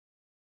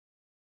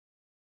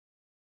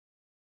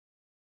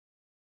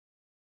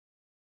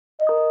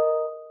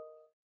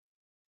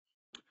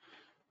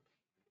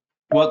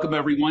Welcome,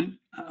 everyone.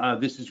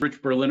 This is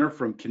Rich Berliner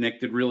from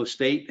Connected Real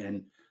Estate,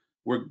 and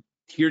we're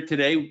here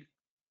today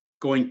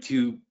going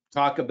to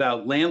talk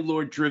about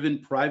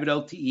landlord-driven private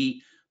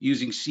LTE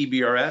using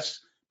CBRS,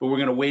 but we're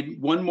going to wait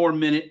one more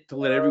minute to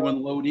let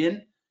everyone load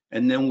in,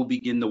 and then we'll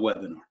begin the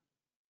webinar.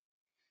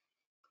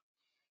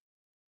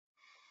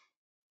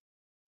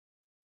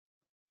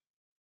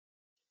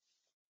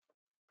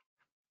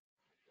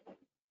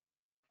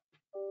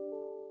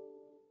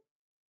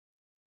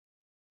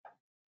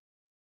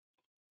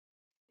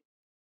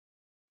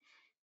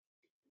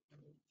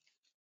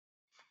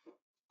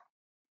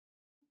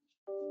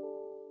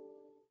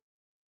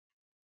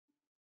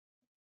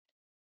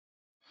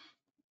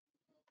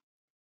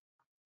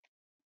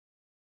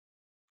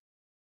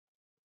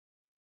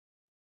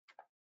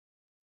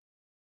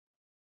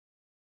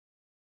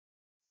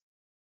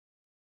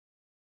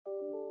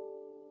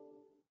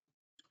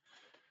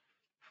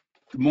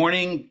 Good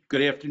morning,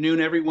 good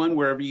afternoon, everyone,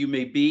 wherever you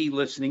may be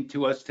listening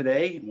to us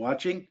today and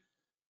watching.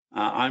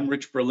 I'm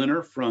Rich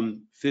Berliner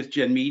from 5th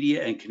Gen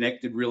Media and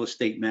Connected Real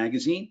Estate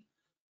Magazine.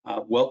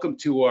 Welcome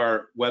to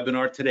our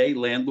webinar today,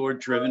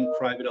 Landlord-Driven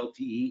Private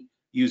LTE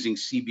using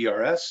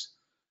CBRS.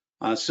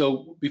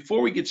 So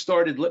before we get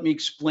started, let me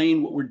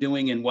explain what we're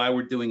doing and why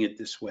we're doing it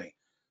this way.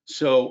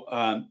 So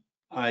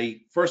I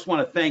first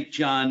want to thank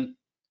John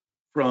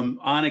from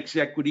Onyx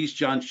Equities,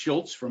 John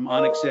Schultz from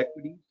Onyx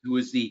Equities, who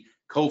is the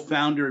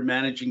co-founder and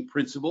managing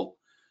principal.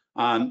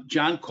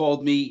 John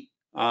called me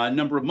a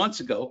number of months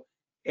ago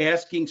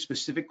asking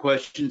specific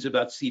questions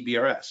about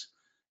CBRS.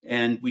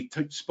 And we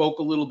spoke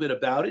a little bit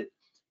about it.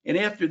 And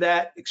after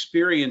that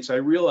experience, I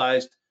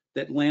realized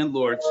that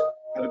landlords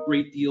have a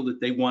great deal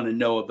that they want to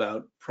know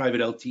about private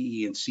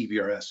LTE and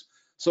CBRS.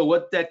 So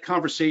what that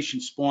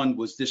conversation spawned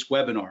was this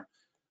webinar,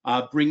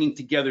 bringing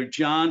together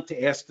John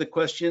to ask the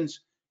questions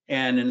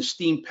and an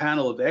esteemed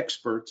panel of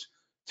experts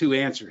to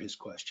answer his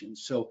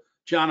questions. So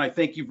John, I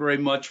thank you very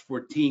much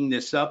for teeing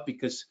this up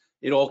because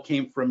it all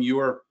came from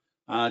your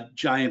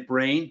giant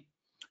brain.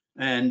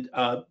 And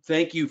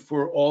thank you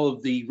for all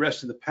of the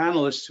rest of the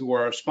panelists who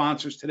are our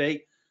sponsors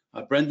today.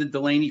 Brendan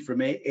Delaney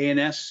from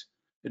ANS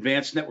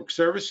Advanced Network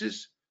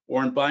Services,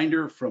 Warren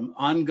Binder from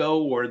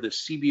OnGo, or the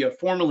CBR,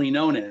 formerly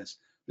known as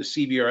the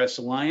CBRS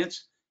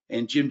Alliance,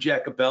 and Jim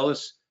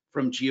Jacobellis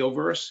from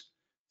Geoverse.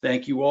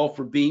 Thank you all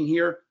for being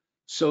here.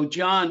 So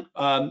John,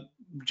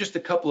 just a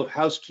couple of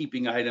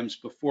housekeeping items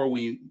before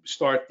we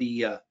start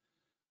the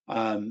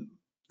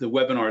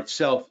webinar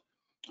itself.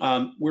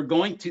 We're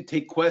going to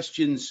take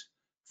questions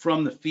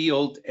from the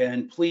field,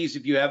 and please,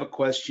 if you have a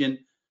question,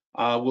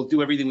 we'll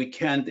do everything we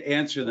can to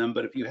answer them.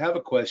 But if you have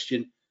a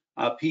question,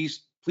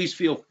 please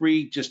feel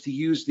free just to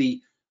use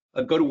the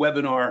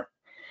GoToWebinar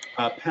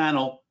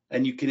panel,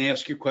 and you can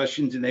ask your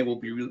questions, and they will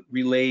be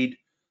relayed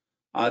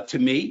to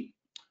me.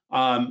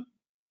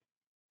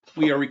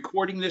 We are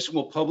recording this, and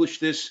we'll publish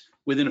this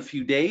within a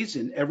few days,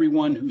 and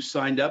everyone who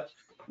signed up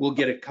will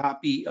get a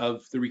copy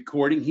of the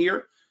recording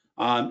here,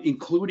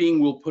 including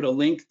we'll put a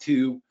link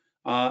to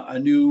a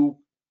new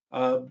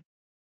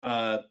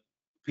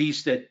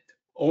piece that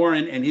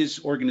Oren and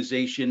his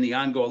organization, the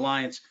OnGo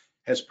Alliance,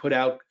 has put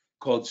out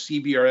called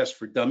CBRS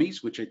for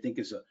Dummies, which I think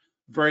is a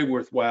very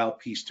worthwhile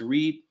piece to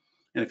read.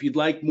 And if you'd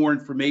like more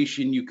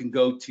information, you can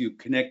go to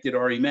Connected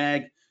RE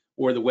Mag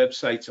or the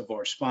websites of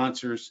our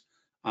sponsors,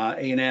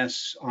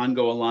 ANS,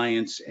 OnGo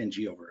Alliance, and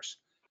Geoverse.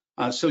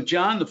 So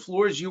John, the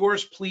floor is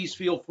yours. Please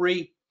feel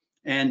free.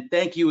 And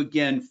thank you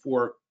again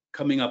for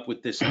coming up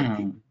with this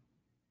idea.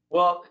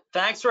 Well,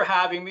 thanks for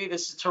having me.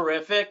 This is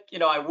terrific. You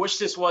know, I wish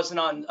this wasn't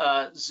on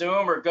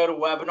Zoom or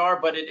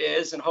GoToWebinar, but it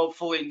is. And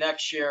hopefully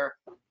next year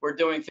we're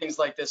doing things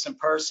like this in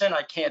person.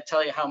 I can't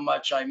tell you how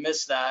much I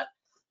miss that.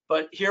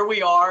 But here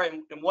we are,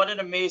 and what an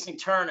amazing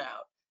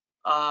turnout.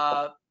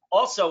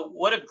 Also,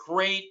 what a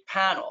great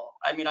panel.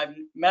 I mean, I've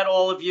met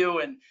all of you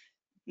and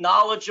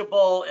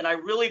knowledgeable, and I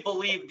really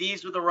believe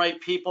these were the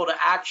right people to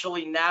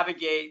actually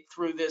navigate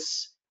through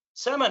this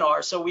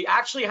seminar. So we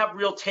actually have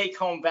real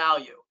take-home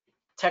value.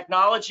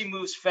 Technology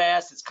moves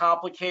fast, it's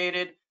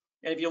complicated,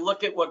 and if you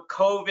look at what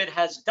COVID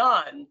has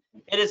done,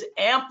 it has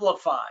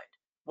amplified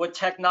what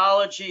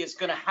technology is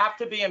going to have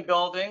to be in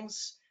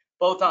buildings,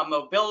 both on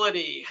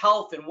mobility,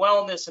 health, and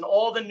wellness, and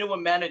all the new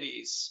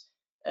amenities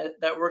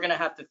that we're going to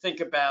have to think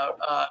about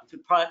to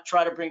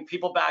try to bring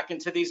people back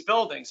into these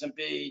buildings and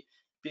be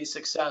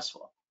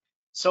successful.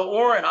 So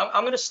Oren,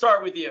 I'm going to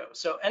start with you.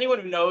 So anyone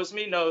who knows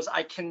me knows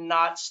I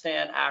cannot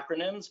stand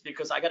acronyms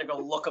because I got to go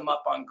look them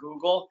up on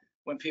Google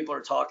when people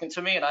are talking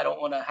to me, and I don't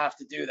want to have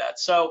to do that.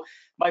 So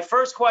my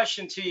first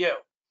question to you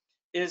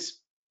is,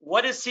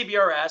 what is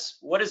CBRS?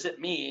 What does it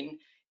mean?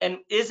 And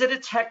is it a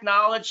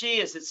technology?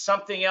 Is it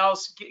something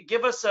else?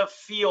 Give us a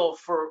feel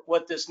for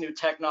what this new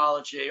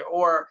technology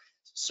or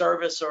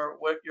service or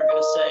what you're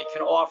going to say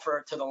can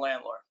offer to the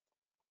landlord.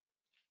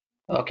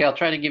 Okay, I'll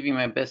try to give you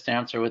my best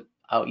answer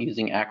without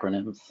using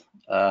acronyms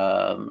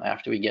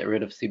after we get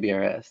rid of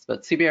CBRS.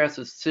 But CBRS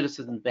is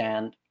Citizen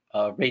Band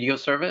Radio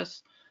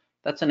Service.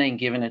 That's a name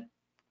given it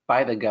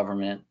by the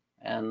government.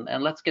 And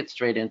let's get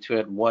straight into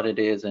it, what it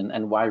is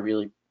and why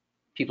really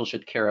people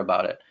should care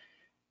about it.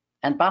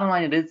 And bottom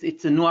line,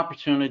 it's a new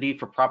opportunity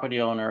for property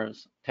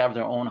owners to have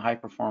their own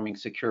high-performing,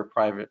 secure,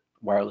 private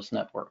wireless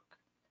network.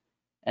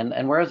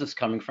 And where is this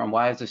coming from?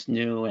 Why is this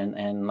new?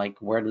 And like,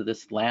 where did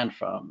this land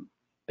from?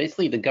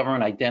 Basically, the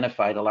government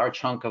identified a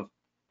large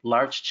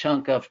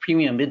chunk of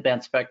premium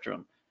mid-band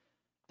spectrum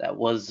that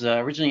was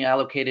originally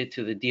allocated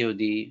to the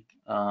DoD.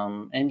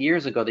 And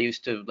years ago, they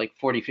used to, like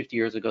 40, 50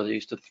 years ago, they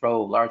used to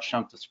throw large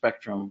chunks of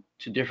spectrum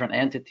to different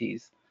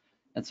entities.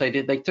 And so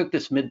they took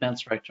this mid-band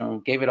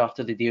spectrum, gave it off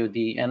to the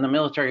DoD, and the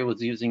military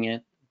was using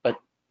it. But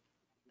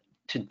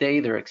today,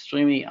 they're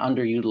extremely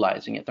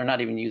underutilizing it. They're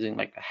not even using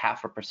like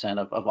 0.5%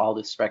 of all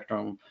this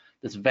spectrum,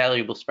 this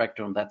valuable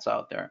spectrum that's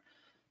out there.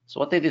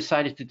 So what they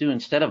decided to do,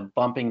 instead of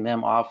bumping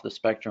them off the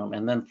spectrum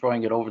and then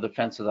throwing it over the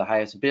fence to the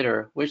highest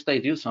bidder, which they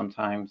do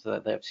sometimes,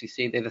 the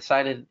FCC, they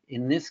decided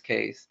in this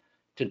case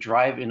to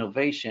drive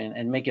innovation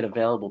and make it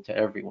available to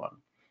everyone.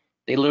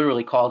 They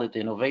literally called it the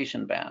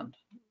innovation band.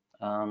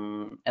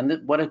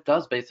 What it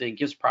does basically, it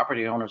gives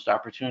property owners the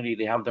opportunity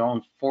to have their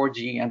own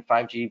 4G and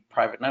 5G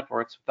private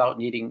networks without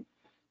needing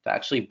to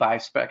actually buy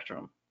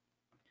spectrum.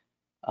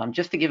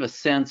 Just to give a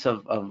sense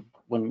of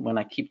when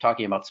I keep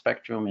talking about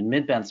spectrum and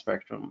mid-band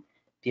spectrum,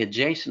 the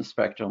adjacent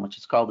spectrum, which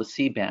is called the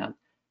C-band,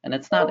 and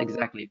it's not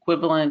exactly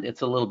equivalent,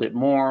 it's a little bit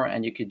more,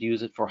 and you could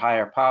use it for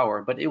higher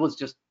power, but it was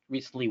just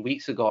recently,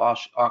 weeks ago,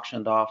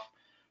 auctioned off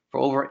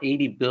for over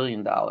 $80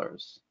 billion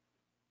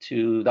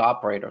to the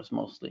operators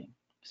mostly.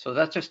 So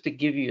that's just to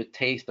give you a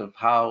taste of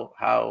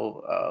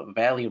how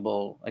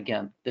valuable,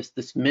 again,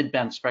 this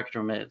mid-band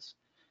spectrum is.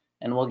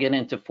 And we'll get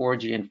into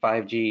 4G and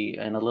 5G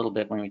in a little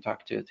bit when we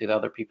talk to the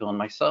other people and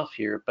myself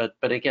here. But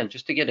again,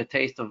 just to get a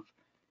taste of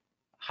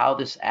how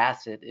this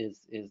asset is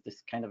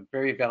this kind of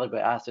very valuable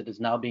asset is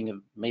now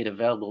being made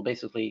available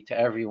basically to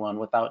everyone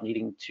without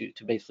needing to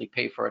basically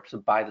pay for it to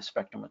buy the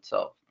spectrum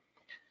itself.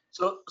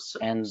 So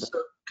can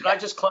I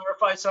just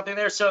clarify something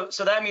there? So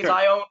that means Sure.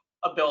 I own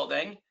a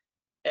building,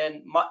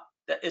 and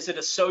is it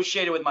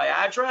associated with my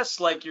address?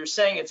 Like you're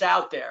saying, it's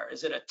out there.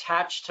 Is it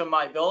attached to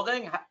my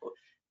building?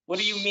 What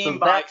do you mean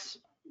by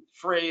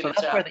free? So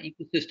that's where the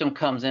ecosystem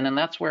comes in, and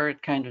that's where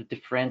it kind of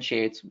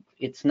differentiates.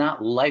 It's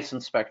not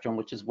licensed spectrum,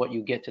 which is what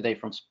you get today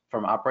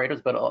from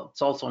operators, but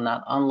it's also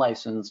not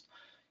unlicensed,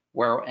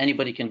 where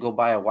anybody can go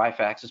buy a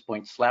Wi-Fi access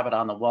point, slap it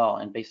on the wall,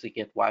 and basically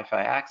get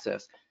Wi-Fi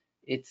access.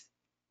 It's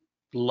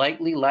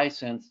lightly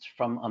licensed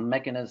from a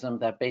mechanism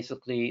that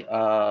basically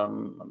a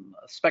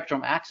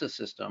spectrum access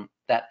system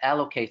that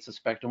allocates the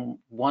spectrum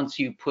once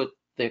you put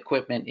the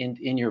equipment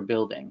in your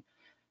building.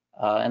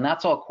 And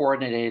that's all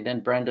coordinated,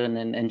 and Brendan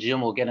and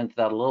Jim will get into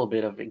that a little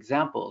bit of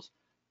examples,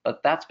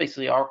 but that's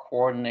basically all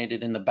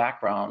coordinated in the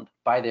background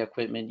by the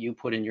equipment you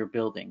put in your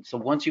building. So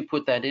once you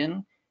put that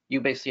in,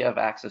 you basically have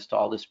access to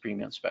all this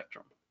premium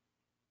spectrum.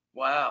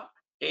 Wow,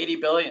 80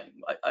 billion.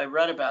 I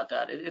read about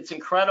that. It's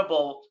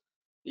incredible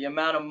the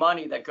amount of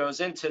money that goes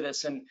into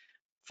this. And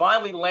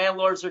finally,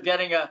 landlords are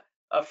getting a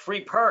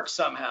free perk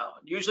somehow.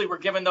 Usually we're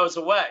giving those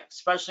away,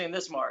 especially in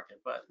this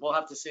market, but we'll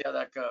have to see how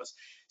that goes.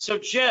 So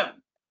Jim,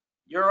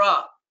 you're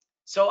up.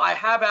 So I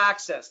have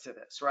access to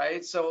this,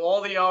 right? So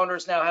all the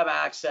owners now have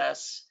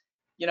access.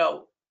 You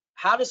know,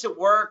 how does it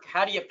work?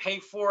 How do you pay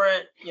for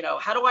it? You know,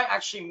 how do I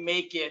actually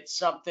make it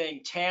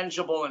something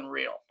tangible and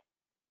real?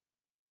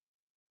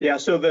 Yeah,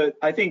 so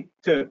I think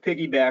to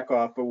piggyback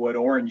off of what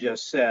Oren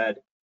just said,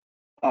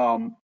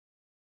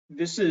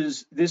 this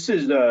is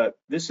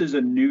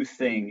a new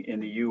thing in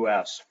the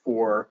U.S.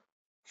 for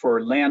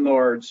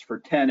landlords, for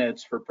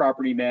tenants, for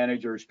property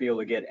managers to be able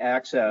to get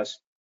access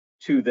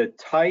to the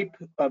type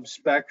of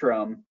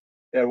spectrum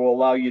that will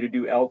allow you to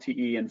do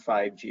LTE and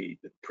 5G.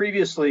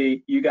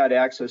 Previously, you got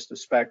access to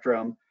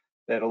spectrum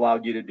that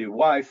allowed you to do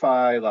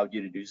Wi-Fi, allowed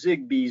you to do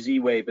Zigbee,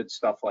 Z-Wave, and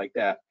stuff like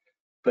that.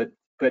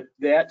 But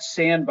that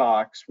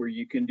sandbox where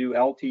you can do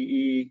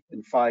LTE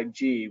and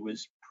 5G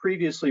was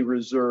previously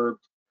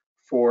reserved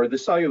for the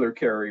cellular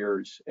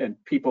carriers and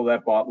people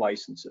that bought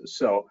licenses.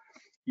 So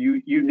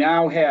you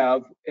now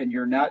have, and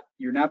you're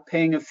not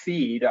paying a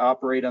fee to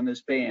operate on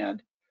this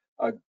band,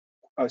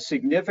 a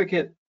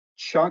significant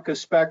chunk of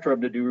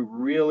spectrum to do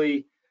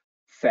really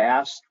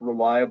fast,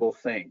 reliable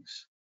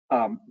things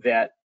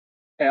that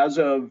as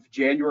of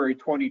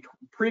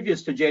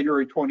previous to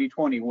January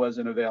 2020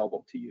 wasn't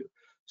available to you.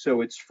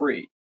 So it's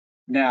free.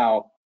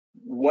 Now,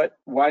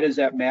 why does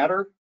that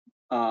matter?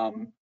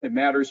 It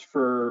matters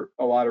for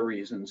a lot of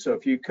reasons. So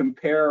if you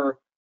compare,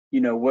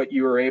 what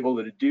you were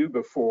able to do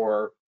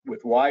before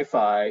with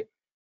Wi-Fi,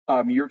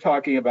 you're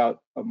talking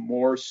about a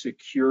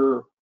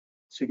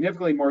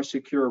significantly more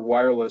secure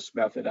wireless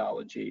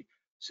methodology,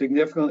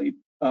 significantly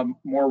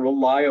more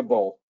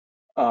reliable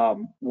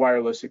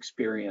wireless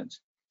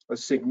experience, a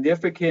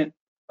significantly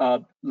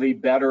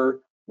better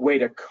way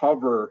to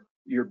cover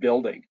your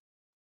building.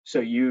 So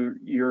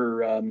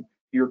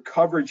your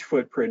coverage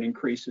footprint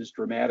increases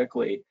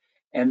dramatically.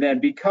 And then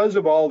because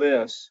of all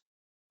this,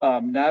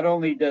 not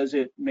only does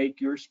it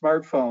make your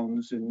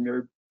smartphones and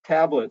your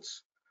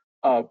tablets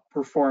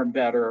perform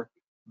better,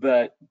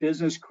 but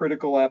business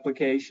critical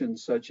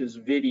applications such as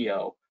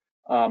video,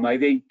 I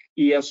think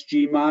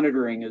ESG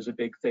monitoring is a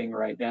big thing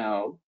right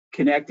now.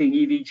 Connecting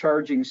EV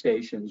charging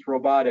stations,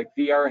 robotic,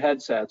 VR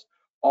headsets,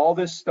 all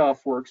this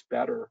stuff works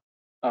better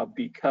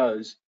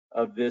because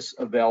of this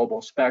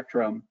available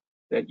spectrum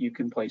that you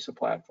can place a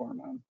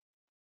platform on.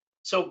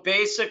 So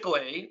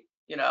basically,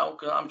 you know,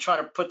 'cause I'm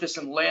trying to put this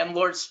in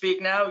landlord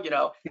speak now, you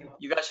know,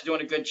 you guys are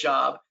doing a good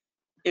job.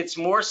 It's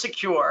more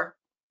secure.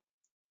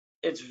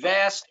 It's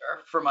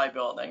vaster for my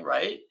building,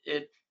 right?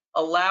 It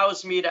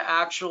allows me to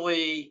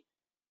actually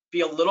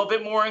be a little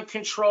bit more in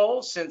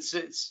control since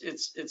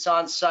it's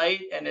on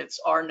site and it's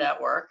our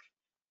network.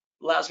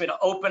 Allows me to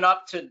open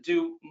up to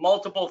do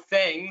multiple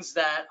things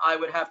that I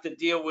would have to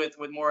deal with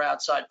more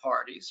outside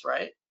parties,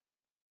 right?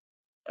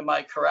 Am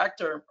I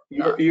correct or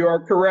not? You are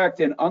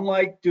correct. And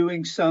unlike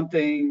doing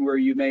something where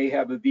you may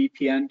have a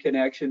VPN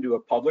connection to a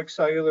public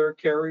cellular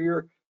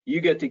carrier,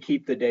 you get to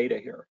keep the data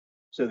here.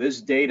 So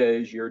this data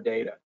is your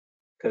data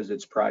because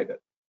it's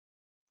private.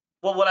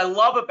 Well, what I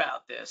love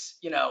about this,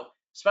 you know,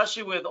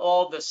 especially with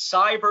all the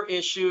cyber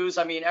issues,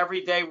 I mean,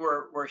 every day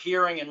we're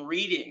hearing and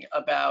reading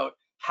about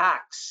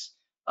hacks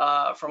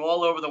from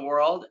all over the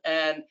world.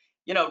 And,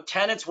 you know,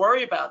 tenants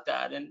worry about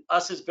that. And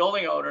us as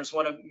building owners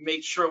want to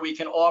make sure we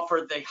can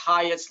offer the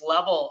highest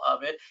level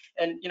of it.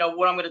 And, you know,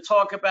 what I'm going to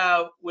talk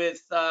about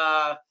with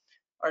our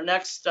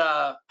next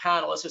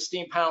panelist,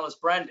 esteemed panelist,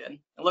 Brendan,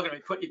 and look at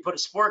him, he put a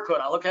sport coat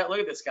on. Look at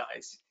this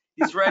guy.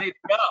 He's ready to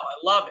go. I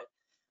love it.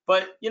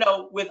 But, you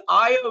know, with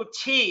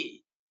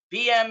IoT,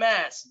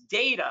 BMS,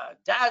 data,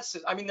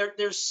 I mean,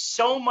 there's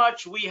so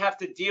much we have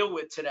to deal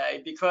with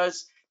today,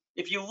 because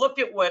if you look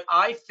at what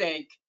I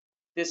think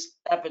this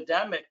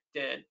pandemic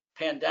did,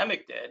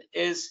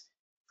 is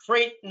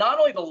create not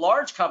only the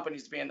large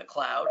companies to be in the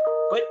cloud,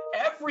 but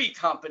every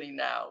company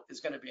now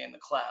is going to be in the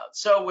cloud.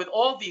 So with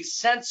all these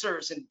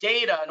sensors and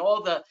data and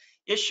all the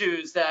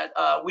issues that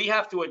we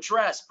have to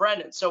address,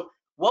 Brendan, so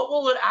what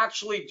will it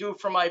actually do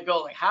for my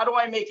building? How do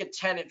I make a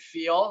tenant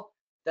feel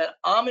that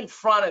I'm in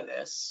front of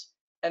this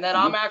and that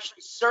I'm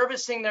actually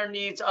servicing their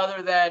needs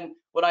other than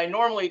what I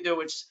normally do,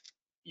 which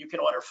you can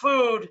order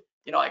food,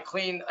 you know, I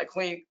clean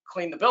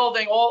the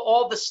building,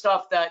 all the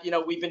stuff that, you know,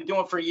 we've been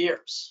doing for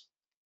years.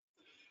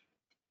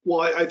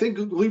 Well, I think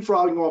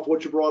leapfrogging off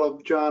what you brought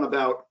up, John,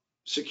 about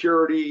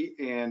security,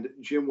 and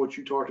Jim, what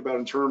you talked about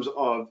in terms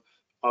of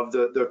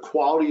the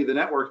quality of the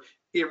network,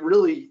 it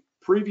really,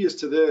 previous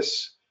to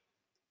this,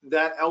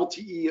 that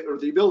LTE, or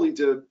the ability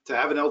to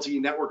have an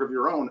LTE network of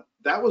your own,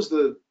 that was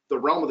the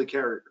realm of the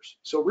carriers.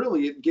 So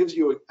really, it gives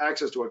you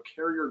access to a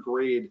carrier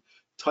grade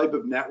type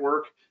of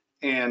network,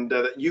 and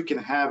that you can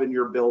have in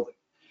your building.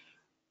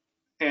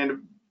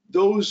 And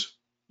those,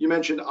 you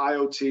mentioned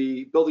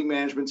IoT, building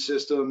management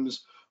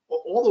systems,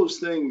 all those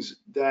things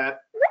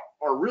that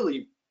are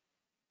really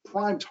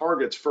prime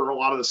targets for a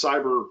lot of the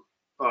cyber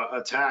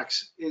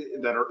attacks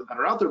that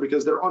are out there,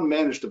 because they're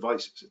unmanaged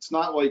devices. It's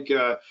not like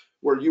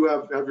where you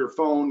have your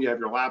phone, you have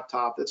your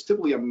laptop. That's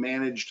typically a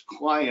managed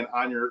client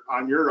on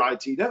your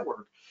IT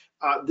network.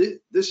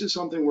 This is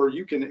something where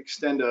you can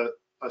extend a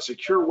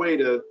secure way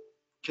to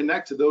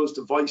connect to those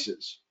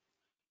devices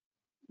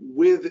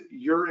with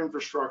your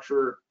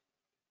infrastructure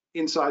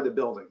inside the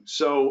building.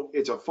 So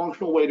it's a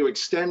functional way to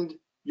extend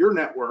your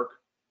network,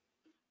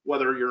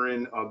 whether you're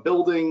in a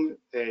building,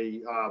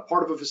 a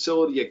part of a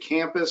facility, a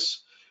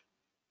campus,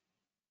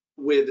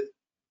 with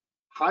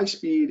high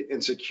speed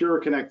and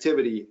secure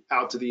connectivity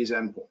out to these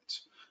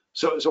endpoints.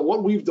 So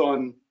what we've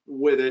done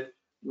with it,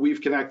 we've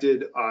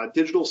connected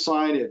digital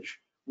signage,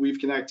 we've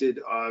connected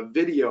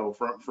video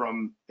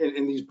from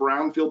in these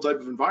brownfield type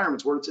of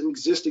environments where it's an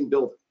existing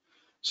building.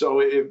 So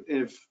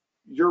if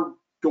you're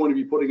going to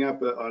be putting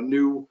up a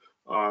new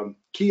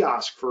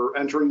kiosk for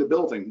entering the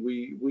building,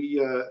 we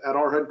at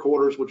our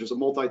headquarters, which is a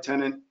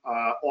multi-tenant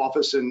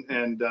office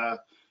and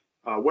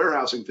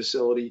warehousing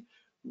facility,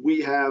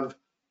 we have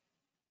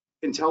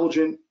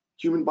intelligent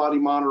human body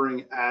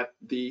monitoring at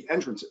the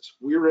entrances.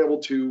 We were able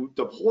to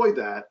deploy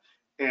that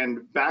and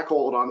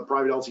backhaul it on the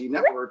private LTE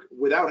network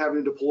without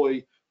having to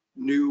deploy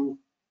new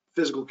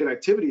physical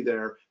connectivity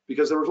there,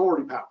 because there was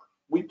already power.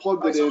 We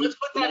plugged it in. So let's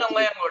put that in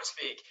landlord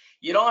speak.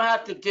 You don't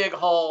have to dig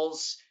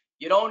holes.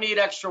 You don't need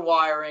extra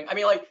wiring. I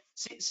mean, like,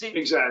 see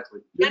exactly.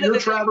 Your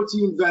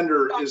travertine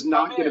vendor is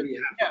not going to be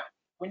happy. Yeah.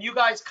 When you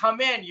guys come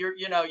in, you're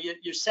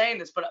saying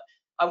this, but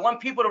I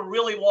want people to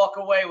really walk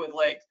away with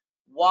like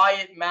why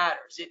it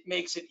matters. It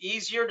makes it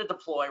easier to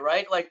deploy,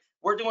 right? Like,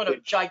 we're doing a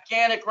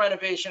gigantic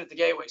renovation at the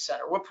Gateway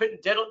Center. We're putting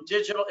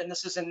digital, and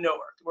this is in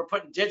Newark. We're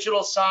putting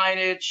digital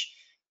signage,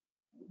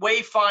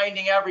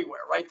 wayfinding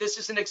everywhere, right? This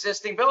is an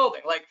existing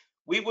building. Like,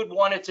 we would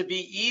want it to be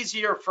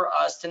easier for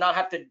us to not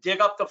have to dig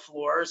up the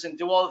floors and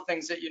do all the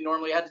things that you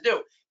normally had to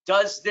do.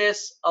 Does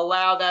this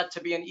allow that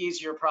to be an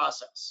easier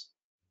process?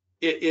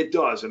 It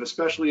does, and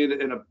especially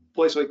in a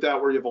place like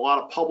that where you have a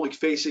lot of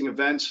public-facing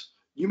events,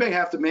 you may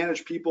have to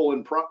manage people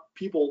and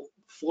people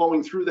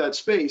flowing through that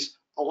space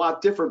a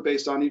lot different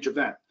based on each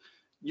event.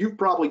 You've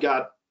probably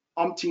got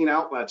umpteen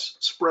outlets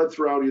spread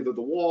throughout either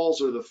the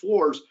walls or the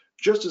floors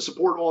just to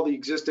support all the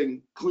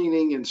existing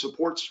cleaning and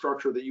support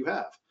structure that you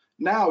have.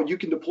 Now you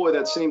can deploy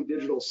that same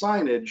digital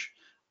signage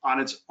on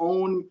its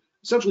own.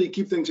 Essentially, you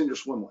keep things in your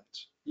swim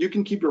lanes. You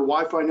can keep your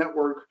Wi-Fi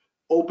network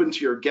open to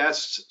your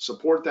guests,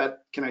 support that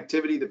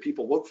connectivity that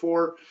people look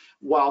for,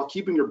 while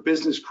keeping your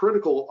business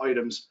critical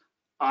items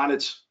on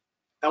its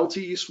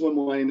LTE swim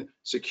lane,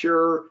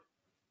 secure,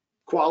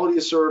 quality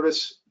of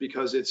service,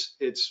 because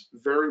it's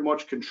very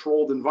much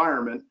controlled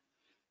environment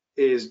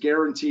is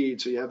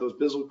guaranteed. So you have those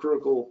business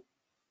critical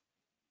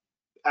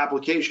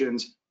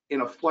applications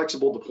in a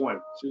flexible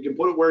deployment. So you can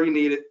put it where you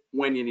need it,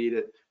 when you need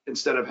it,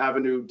 instead of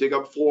having to dig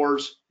up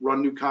floors,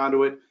 run new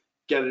conduit,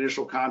 get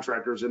additional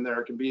contractors in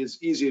there. It can be as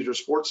easy as your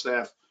sports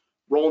staff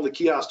rolling the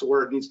kiosk to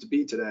where it needs to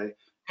be today.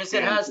 Because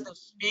it has the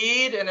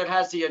speed and it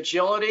has the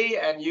agility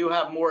and you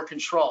have more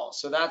control.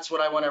 So that's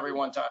what I want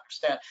everyone to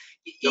understand.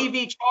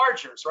 EV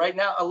chargers right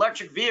now,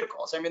 electric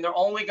vehicles, I mean, they're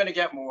only going to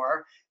get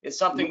more. It's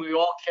something we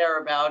all care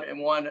about and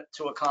want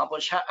to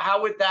accomplish.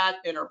 How would that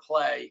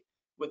interplay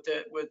with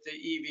the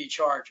EV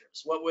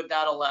chargers? What would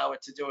that allow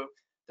it to do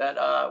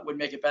that would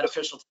make it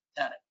beneficial to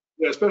the tenant?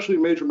 Yeah, especially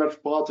in major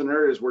metropolitan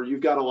areas where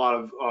you've got a lot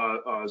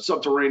of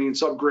subterranean,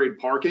 subgrade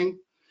parking.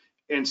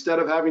 Instead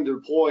of having to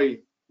deploy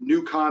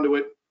new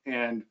conduit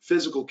and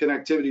physical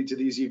connectivity to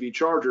these EV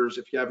chargers,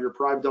 if you have your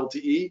private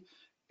LTE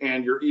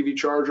and your EV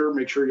charger,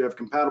 make sure you have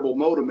compatible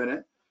modem in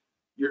it,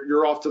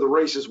 you're off to the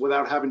races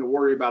without having to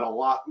worry about a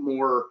lot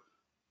more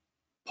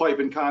pipe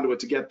and conduit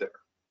to get there.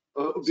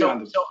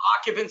 So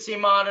occupancy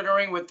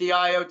monitoring with the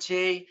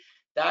IoT,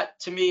 that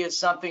to me is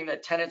something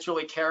that tenants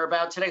really care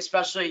about today,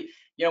 especially,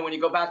 you know, when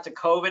you go back to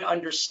COVID,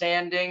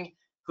 understanding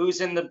who's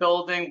in the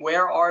building,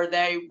 where are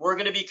they? We're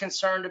going to be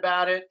concerned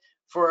about it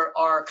for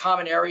our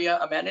common area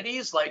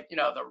amenities, like, you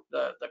know,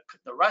 the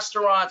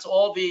restaurants,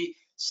 all the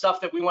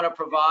stuff that we want to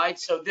provide.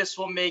 So this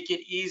will make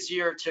it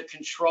easier to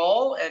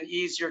control and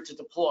easier to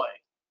deploy.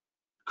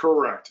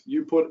 Correct.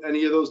 You put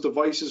any of those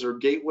devices or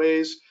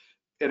gateways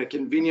in a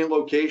convenient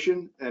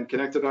location and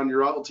connected on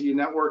your LTE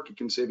network, it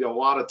can save you a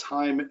lot of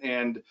time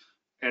and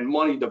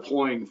money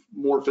deploying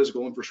more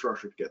physical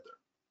infrastructure to get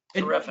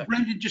there. Terrific. And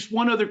Brendan, just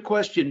one other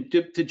question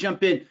to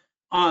jump in.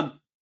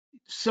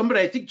 Somebody,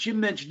 I think Jim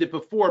mentioned it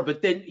before,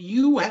 but then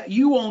you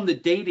own the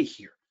data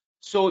here.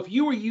 So if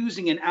you were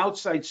using an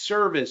outside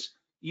service,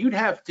 you'd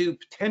have to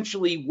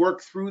potentially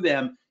work through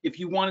them if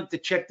you wanted to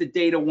check the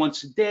data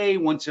once a day,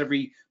 once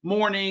every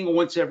morning, or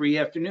once every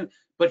afternoon.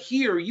 But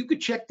here, you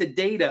could check the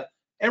data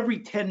every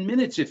 10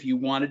 minutes if you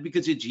wanted,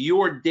 because it's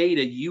your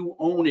data, you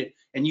own it,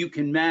 and you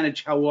can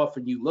manage how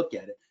often you look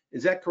at it.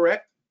 Is that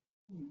correct?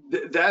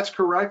 That's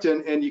correct.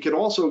 And you can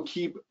also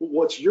keep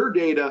what's your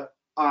data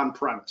on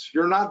premise.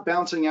 You're not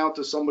bouncing out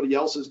to somebody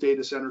else's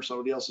data center,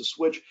 somebody else's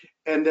switch,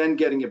 and then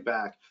getting it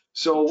back.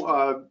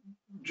 So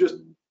just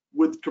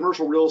with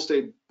commercial real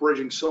estate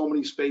bridging so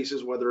many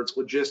spaces, whether it's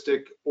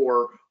logistic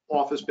or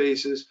office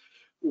spaces,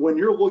 when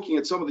you're looking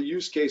at some of the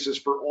use cases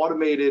for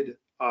automated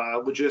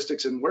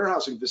logistics and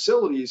warehousing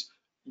facilities,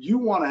 you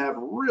want to have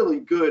really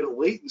good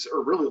latency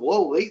or really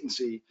low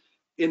latency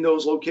in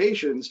those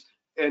locations,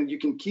 and you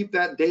can keep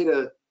that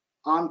data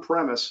on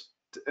premise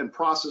and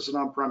process it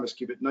on premise,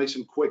 keep it nice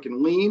and quick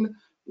and lean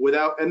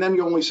and then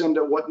you only send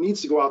out what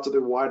needs to go out to the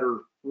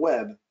wider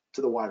web,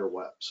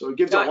 So it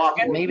gives a lot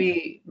more.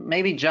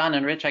 Maybe John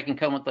and Rich, I can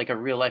come with like a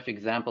real life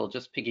example,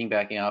 just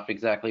piggybacking off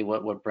exactly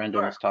what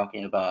Brendan was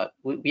talking about.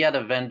 We had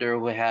a vendor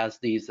who has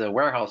these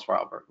warehouse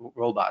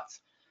robots.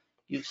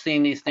 You've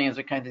seen these things,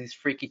 they're kind of these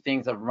freaky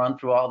things that run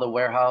through all the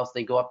warehouse.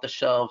 They go up the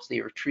shelves,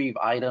 they retrieve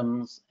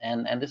items,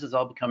 and this is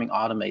all becoming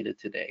automated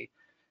today.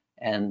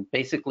 And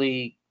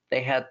basically,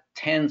 they had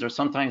tens or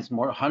sometimes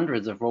more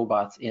hundreds of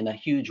robots in a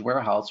huge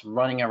warehouse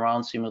running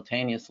around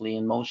simultaneously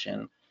in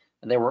motion.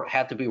 And they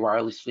had to be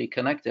wirelessly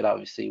connected,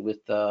 obviously, with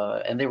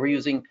and they were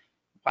using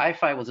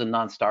Wi-Fi was a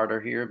non-starter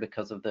here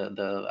because of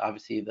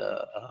obviously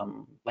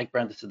like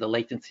Brenda said, the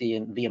latency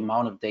and the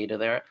amount of data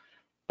there.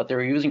 But they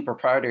were using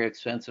proprietary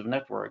expensive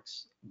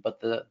networks. But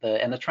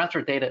the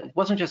transfer data, it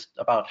wasn't just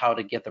about how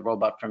to get the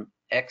robot from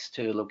X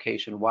to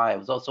location Y. It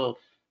was also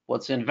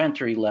what's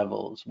inventory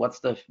levels, what's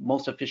the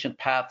most efficient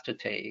path to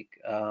take,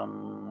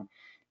 and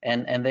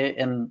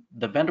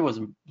the vendor was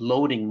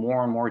loading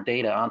more and more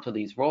data onto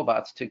these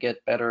robots to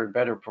get better and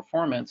better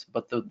performance,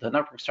 but the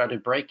network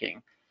started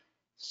breaking.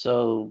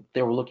 So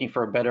they were looking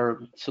for a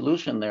better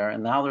solution there,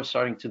 and now they're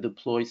starting to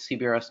deploy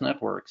CBRS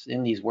networks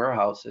in these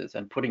warehouses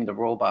and putting the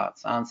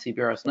robots on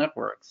CBRS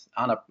networks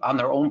on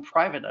their own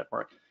private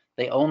network.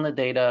 They own the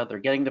data, they're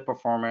getting the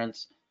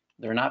performance,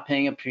 they're not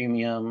paying a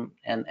premium,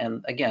 and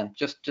again,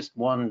 just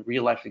one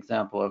real life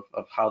example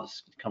of how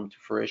this could come to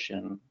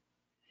fruition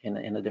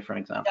in a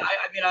different example. Yeah,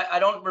 I mean, I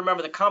don't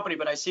remember the company,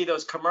 but I see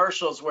those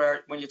commercials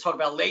where when you talk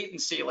about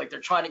latency, like they're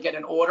trying to get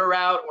an order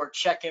out or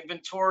check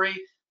inventory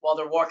while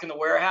they're walking the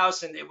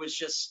warehouse, and it was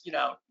just, you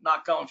know,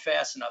 not going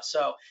fast enough.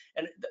 So,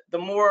 and the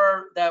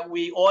more that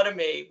we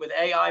automate with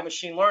AI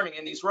machine learning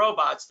in these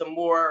robots, the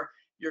more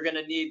you're going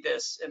to need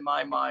this, in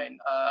my mind.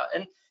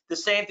 And the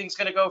same thing's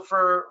going to go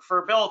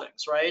for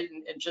buildings, right?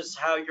 And just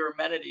how your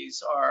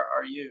amenities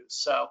are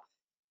used.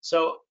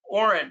 So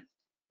Oren,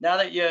 now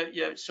that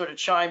you sort of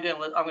chimed in,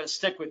 I'm going to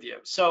stick with you.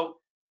 So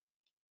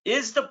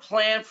is the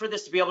plan for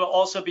this to be able to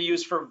also be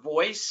used for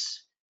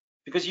voice?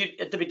 Because you,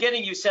 at the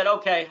beginning, you said,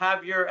 okay,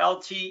 have your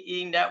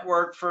LTE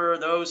network for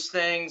those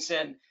things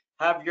and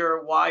have your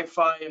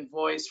Wi-Fi and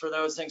voice for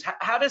those things.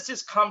 How does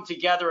this come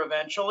together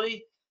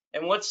eventually?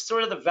 And what's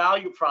sort of the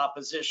value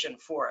proposition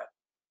for it?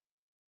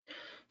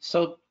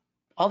 So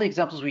all the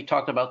examples we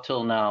talked about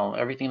till now,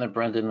 everything that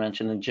Brendan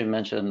mentioned and Jim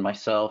mentioned,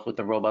 myself with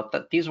the robot,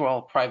 that these were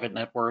all private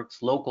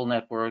networks, local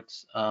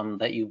networks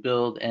that you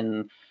build.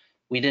 And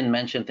we didn't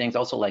mention things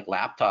also like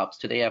laptops.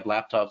 Today you have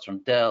laptops from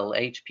Dell,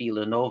 HP,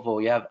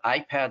 Lenovo. You have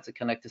iPads that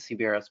connect to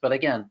CBRS. But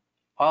again,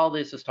 all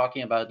this is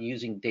talking about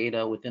using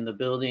data within the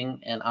building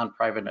and on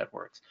private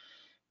networks.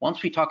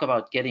 Once we talk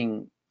about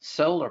getting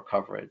cellular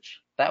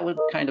coverage, that would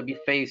kind of be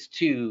phase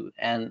two.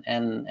 And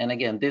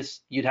again,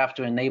 this, you'd have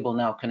to enable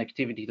now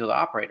connectivity to the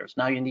operators.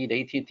 Now you need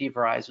AT&T,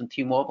 Verizon,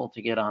 T-Mobile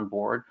to get on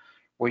board,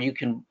 where you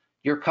can,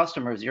 your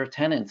customers, your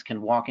tenants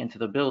can walk into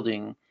the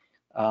building.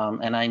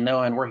 And I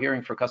know, and we're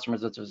hearing for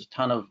customers that there's a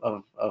ton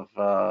of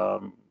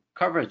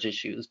coverage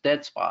issues,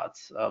 dead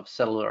spots of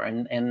cellular.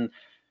 And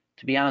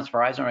to be honest,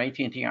 Verizon or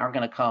AT&T aren't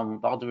going to come,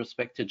 with all due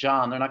respect to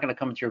John, they're not going to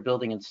come into your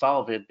building and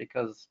solve it,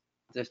 because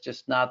it's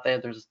just not there.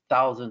 There's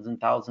thousands and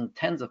thousands,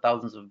 tens of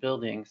thousands of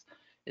buildings.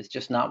 It's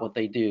just not what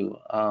they do.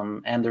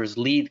 And there's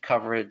lead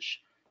coverage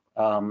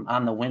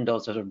on the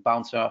windows that are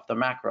bouncing off the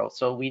macro.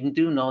 So we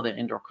do know that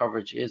indoor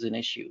coverage is an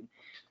issue.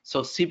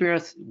 So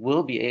CBRS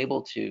will be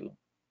able to,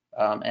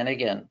 and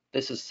again,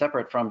 this is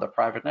separate from the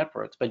private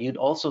networks, but you'd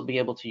also be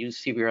able to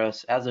use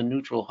CBRS as a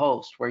neutral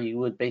host, where you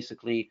would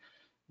basically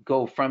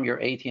go from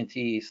your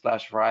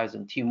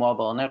AT&T/Verizon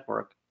T-Mobile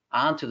network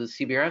onto the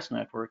CBRS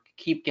network,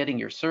 keep getting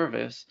your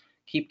service,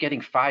 keep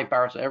getting 5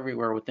 bars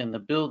everywhere within the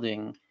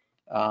building,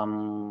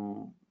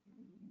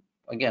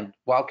 again,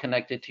 while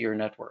connected to your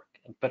network.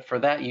 But for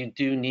that, you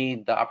do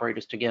need the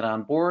operators to get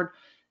on board.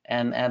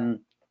 And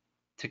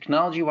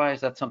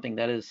technology-wise, that's something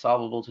that is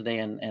solvable today,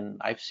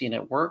 and I've seen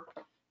it work,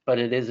 but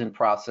it is in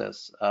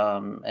process.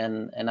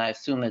 And I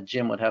assume that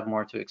Jim would have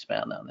more to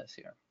expand on this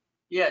here.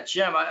 Yeah,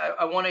 Jim,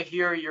 I want to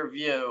hear your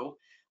view.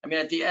 I mean,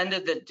 at the end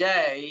of the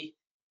day,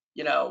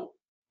 you know,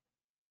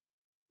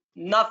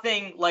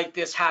 nothing like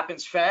this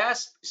happens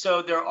fast.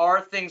 So there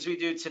are things we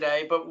do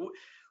today, but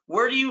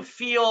where do you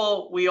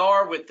feel we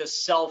are with the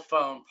cell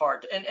phone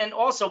part? And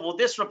also, will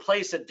this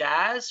replace a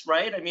DAS,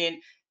 right? I mean,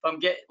 if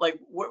I'm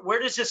where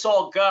does this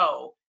all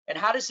go, and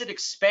how does it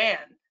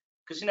expand?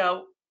 Because, you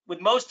know, with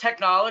most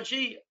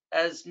technology,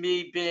 as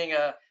me being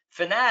a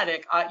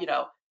fanatic,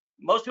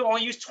 most people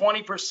only use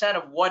 20%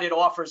 of what it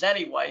offers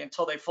anyway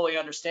until they fully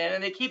understand,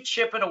 and they keep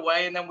chipping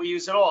away, and then we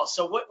use it all.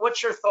 So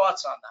what's your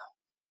thoughts on that?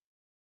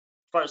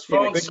 As far as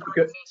phone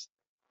services,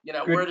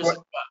 where does it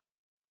go?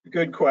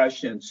 Good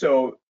question.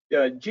 So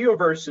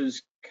Geoverse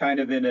is kind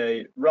of in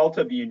a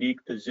relatively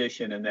unique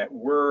position in that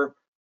we're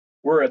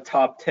a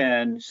top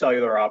 10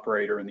 cellular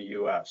operator in the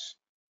US.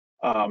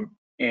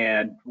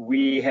 And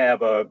we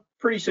have a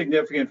pretty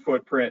significant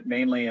footprint,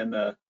 mainly in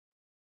the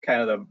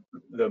kind of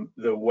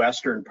the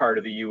western part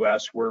of the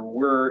US, where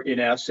we're in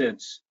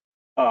essence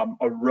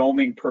a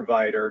roaming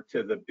provider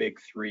to the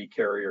big 3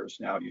 carriers.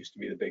 Now it used to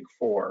be the big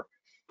 4.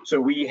 So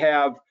we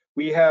have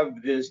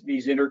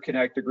these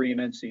interconnect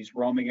agreements, these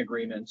roaming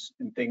agreements,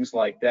 and things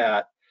like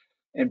that.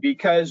 And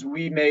because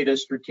we made a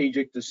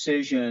strategic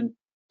decision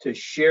to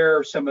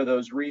share some of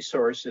those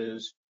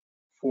resources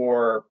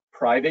for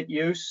private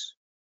use,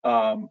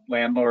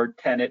 landlord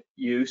tenant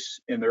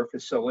use in their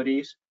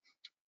facilities,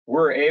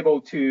 we're able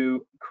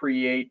to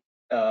create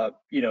an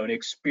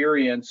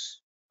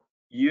experience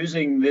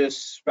using this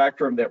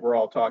spectrum that we're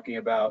all talking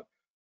about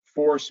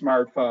for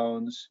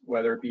smartphones,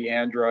 whether it be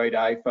Android,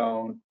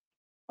 iPhone,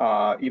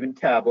 even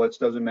tablets,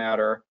 doesn't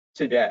matter,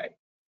 today.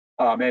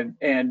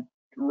 And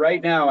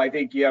right now, I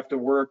think you have to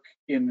work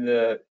in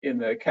the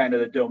kind of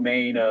the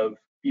domain of,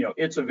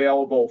 it's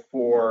available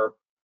for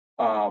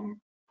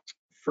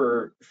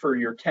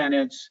your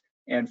tenants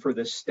and for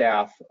the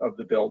staff of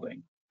the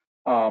building.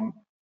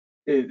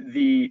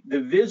 The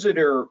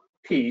visitor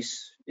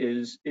piece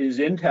is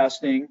in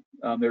testing.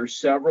 There's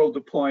several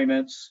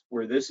deployments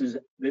where this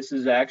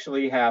is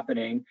actually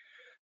happening,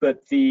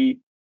 but the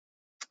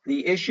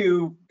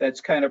issue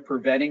that's kind of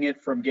preventing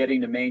it from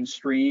getting to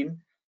mainstream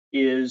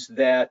is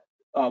that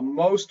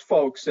most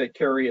folks that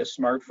carry a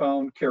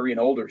smartphone carry an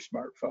older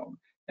smartphone,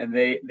 and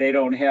they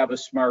don't have a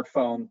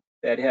smartphone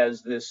that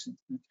has this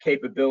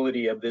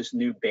capability of this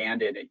new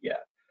band in it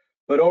yet.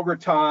 But over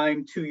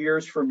time, 2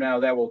 years from now,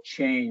 that will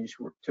change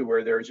to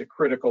where there's a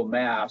critical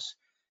mass,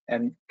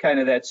 and kind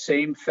of that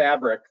same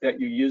fabric that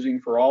you're using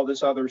for all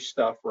this other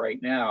stuff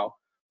right now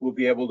will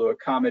be able to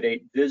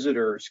accommodate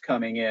visitors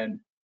coming in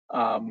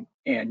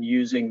and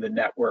using the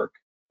network,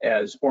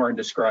 as Oren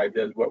described,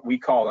 as what we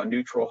call a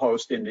neutral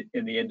host in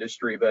the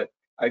industry, but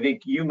I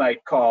think you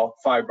might call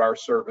 5-bar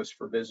service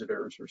for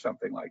visitors or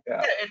something like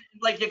that. Yeah,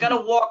 like you got to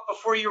walk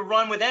before you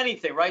run with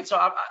anything, right?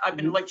 So I've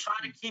been like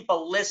trying to keep a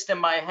list in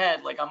my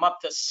head, like I'm up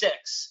to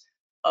 6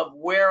 of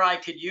where I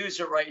could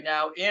use it right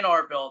now in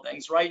our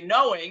buildings, right?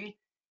 Knowing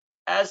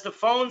as the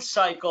phone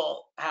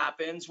cycle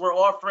happens, we're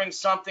offering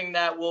something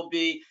that will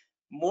be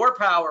more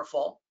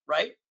powerful,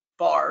 right?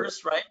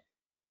 Bars, right?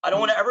 I don't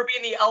want to ever be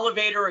in the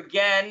elevator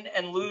again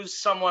and lose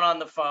someone on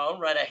the phone,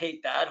 right? I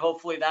hate that.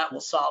 Hopefully that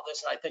will solve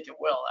this, and I think it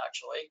will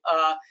actually.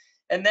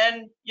 And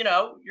then, you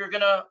know, you're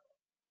gonna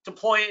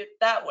deploy it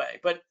that way.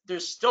 But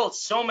there's still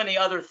so many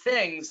other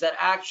things that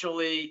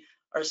actually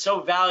are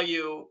so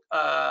value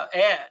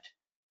add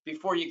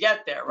before you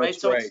get there, right?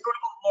 That's so right. It's sort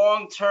of a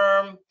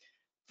long-term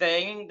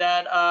thing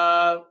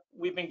that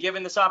we've been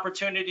given this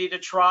opportunity to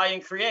try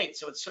and create.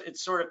 So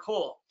it's sort of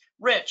cool.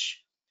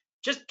 Rich,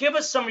 just give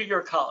us some of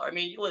your color. I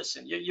mean,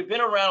 listen, you've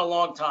been around a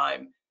long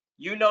time.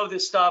 You know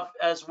this stuff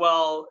as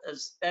well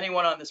as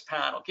anyone on this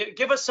panel.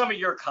 Give us some of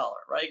your color,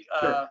 right?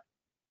 Sure.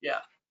 Yeah.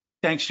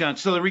 Thanks, John.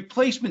 So the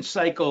replacement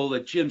cycle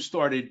that Jim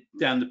started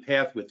down the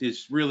path with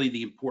is really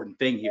the important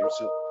thing here.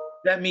 So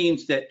that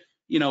means that,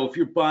 you know, if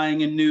you're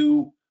buying a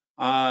new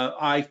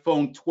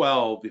iPhone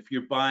 12, if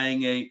you're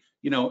buying a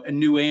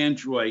new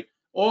Android,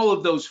 all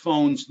of those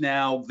phones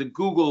now, the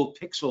Google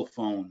Pixel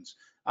phones,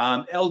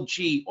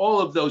 LG, all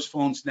of those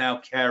phones now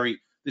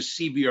carry the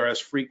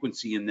CBRS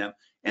frequency in them.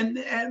 And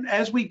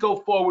as we go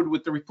forward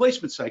with the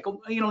replacement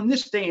cycle, you know, in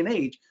this day and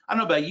age, I don't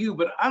know about you,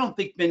 but I don't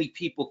think many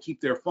people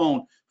keep their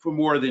phone for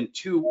more than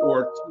 2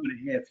 or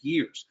 2.5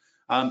 years.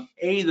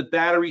 A, the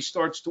battery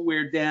starts to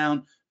wear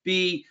down.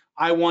 B,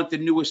 I want the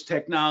newest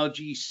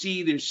technology.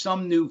 C, there's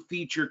some new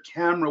feature,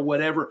 camera,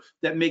 whatever,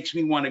 that makes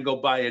me want to go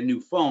buy a new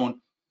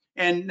phone.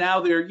 And now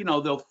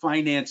they'll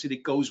finance it.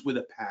 It goes with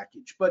a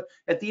package. But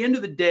at the end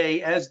of the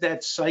day, as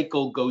that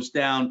cycle goes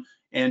down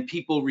and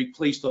people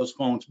replace those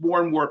phones,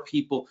 more and more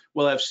people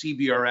will have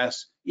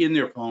CBRS in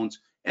their phones,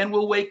 and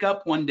will wake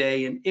up one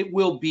day and it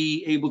will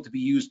be able to be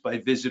used by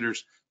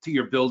visitors to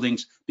your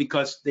buildings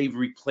because they've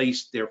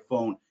replaced their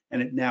phone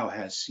and it now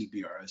has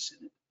CBRS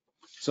in it.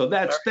 So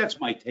that's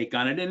my take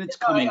on it, and it's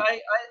coming.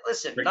 I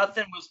listen. Great.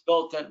 Nothing was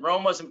built in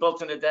Rome. Wasn't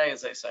built in a day,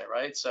 as they say,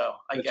 right? So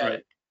I That's get right.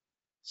 it.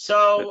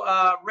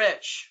 So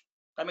Rich,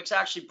 I'm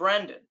actually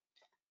Brendan.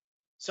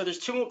 So there's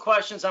 2 more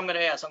questions I'm going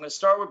to ask. I'm going to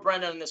start with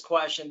Brendan on this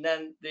question.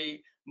 Then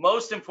the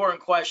most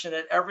important question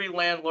that every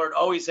landlord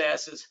always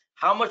asks is,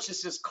 how much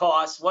does this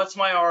cost? What's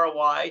my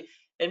ROI?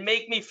 And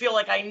make me feel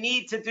like I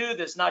need to do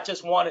this, not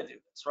just want to do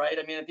this, right?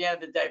 I mean, at the end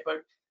of the day,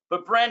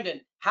 but Brendan,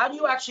 how do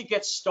you actually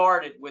get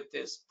started with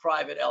this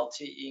private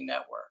LTE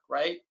network,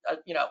 right?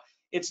 You know,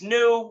 it's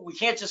new. We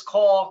can't just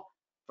call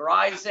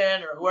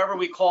Verizon or whoever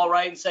we call,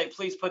 right, and say,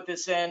 please put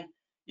this in.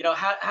 You know,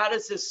 how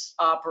does this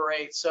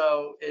operate?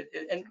 So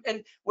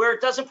and where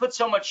it doesn't put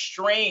so much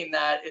strain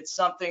that it's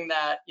something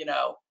that, you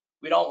know,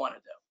 we don't want to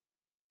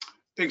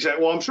do.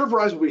 Exactly. Well, I'm sure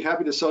Verizon will be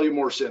happy to sell you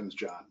more SIMs,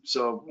 John.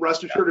 So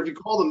rest assured, if you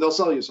call them, they'll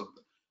sell you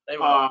something. They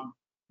will.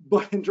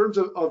 But in terms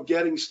of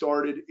getting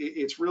started,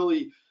 it's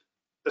really,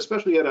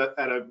 especially at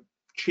a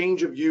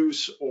change of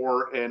use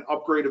or an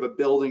upgrade of a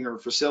building or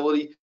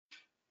facility,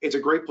 it's a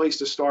great place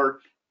to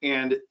start.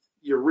 And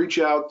you reach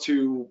out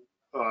to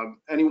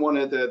anyone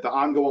at the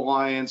OnGo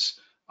Alliance,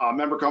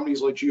 member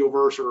companies like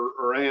Geoverse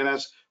or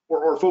ANS,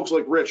 or folks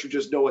like Rich, who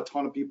just know a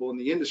ton of people in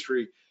the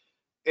industry.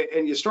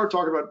 And you start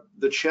talking about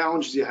the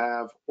challenges you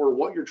have or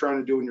what you're trying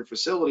to do in your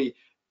facility.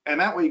 And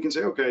that way you can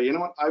say, okay, you know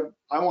what,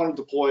 I want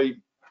to deploy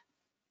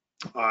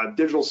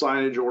digital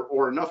signage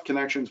or enough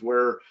connections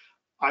where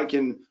I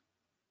can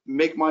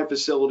make my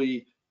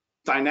facility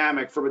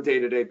dynamic from a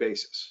day-to-day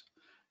basis.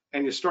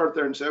 And you start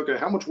there and say, okay,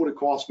 how much would it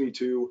cost me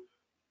to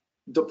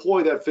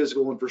deploy that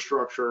physical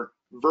infrastructure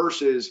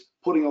versus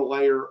putting a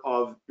layer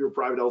of your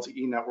private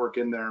LTE network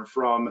in there,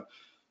 from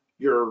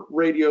your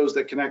radios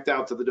that connect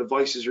out to the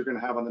devices you're going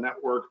to have on the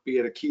network, be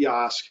it a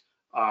kiosk,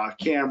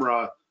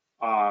 camera,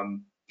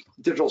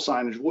 digital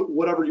signage,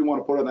 whatever you want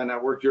to put on that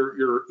network,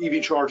 your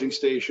EV charging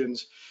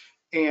stations.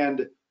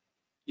 And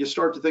you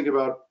start to think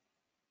about,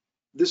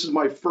 this is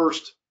my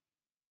first,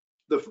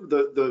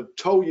 the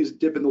toe you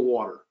dip in the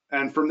water.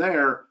 And from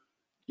there,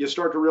 you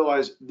start to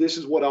realize this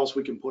is what else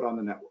we can put on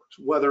the networks,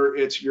 whether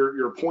it's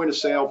your point of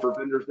sale for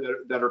vendors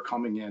that are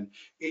coming in.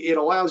 It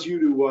allows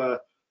you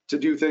to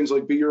do things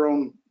like be your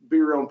own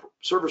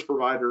service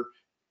provider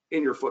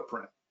in your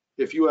footprint.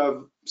 If you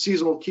have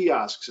seasonal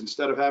kiosks,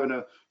 instead of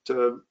having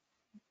to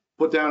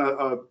put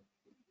down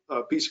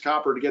a piece of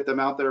copper to get them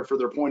out there for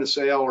their point of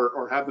sale,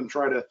 or have them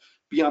try to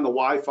be on the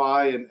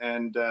Wi-Fi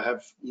and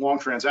have long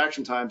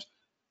transaction times,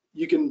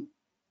 you can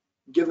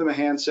give them a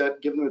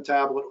handset, give them a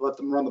tablet, let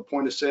them run the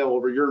point of sale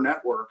over your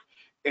network,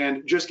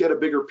 and just get a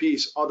bigger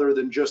piece other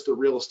than just the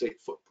real estate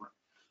footprint.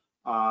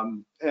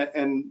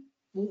 And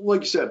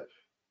like you said,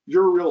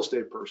 you're a real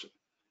estate person.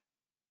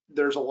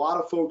 There's a lot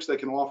of folks that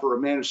can offer a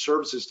managed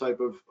services type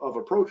of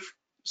approach,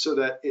 so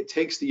that it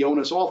takes the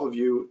onus off of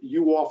you.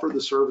 You offer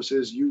the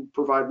services, you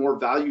provide more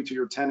value to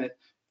your tenant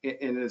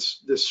in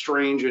this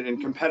strange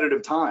and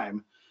competitive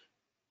time,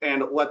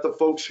 and let the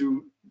folks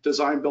who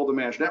design, build, and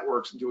manage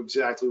networks do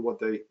exactly what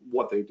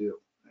they do.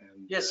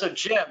 And, yeah. So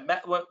Jim,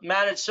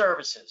 managed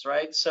services,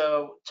 right?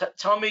 So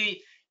tell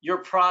me your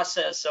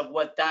process of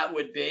what that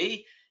would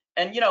be,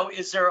 And,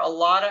 is there a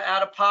lot of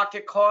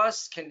out-of-pocket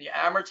costs? Can you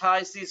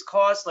amortize these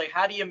costs? Like,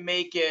 how do you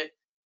make it,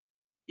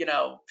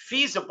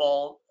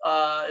 feasible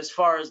as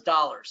far as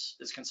dollars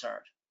is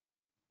concerned?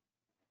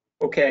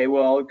 Okay,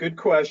 well, good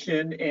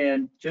question.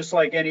 And just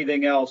like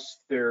anything else,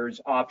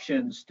 there's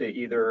options to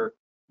either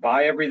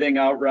buy everything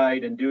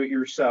outright and do it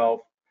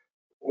yourself,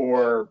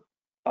 or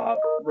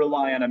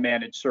rely on a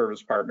managed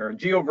service partner. And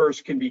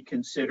Geoverse can be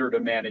considered a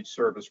managed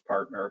service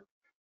partner.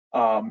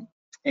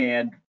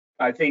 And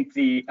I think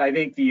the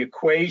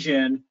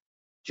equation,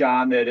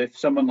 John, that if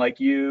someone like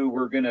you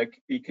were going to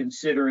be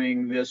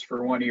considering this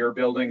for one of your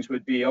buildings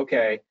would be,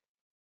 okay,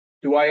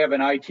 do I have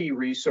an IT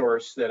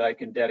resource that I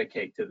can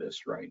dedicate to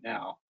this right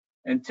now?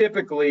 And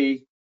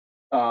typically,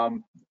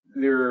 the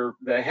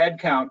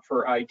headcount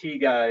for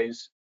IT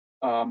guys,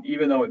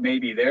 even though it may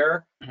be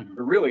there,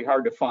 they're really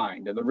hard to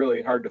find, and they're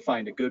really hard to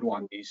find a good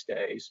one these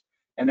days.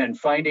 And then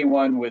finding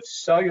one with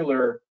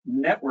cellular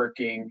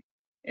networking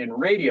and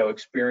radio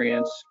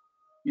experience,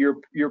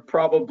 you're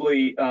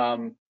probably,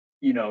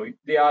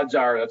 the odds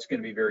are that's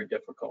going to be very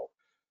difficult.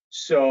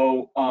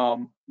 So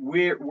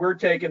we're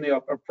taking the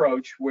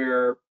approach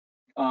where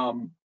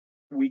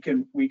we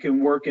can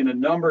work in a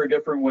number of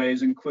different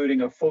ways,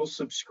 including a full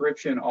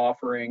subscription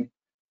offering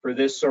for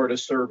this sort of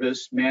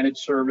service, managed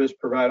service,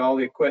 provide all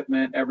the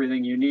equipment,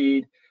 everything you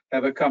need,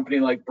 have a company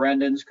like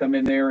Brendan's come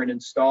in there and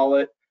install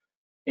it,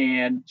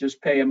 and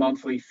just pay a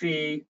monthly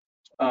fee,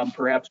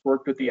 perhaps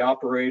work with the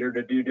operator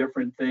to do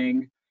different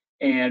things.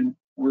 And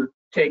we're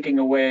taking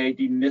away,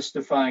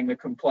 demystifying the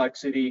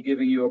complexity,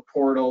 giving you a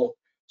portal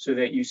so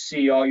that you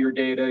see all your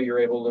data, you're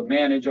able to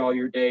manage all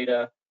your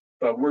data,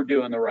 but we're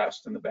doing the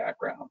rest in the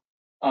background.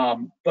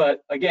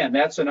 But again,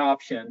 that's an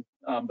option,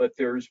 but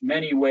there's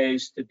many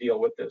ways to deal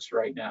with this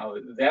right now.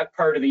 That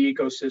part of the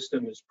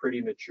ecosystem is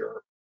pretty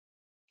mature.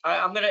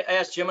 I'm going to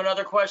ask Jim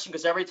another question,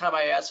 because every time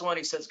I ask one,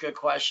 he says, good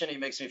question. He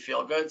makes me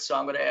feel good. So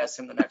I'm going to ask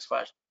him the next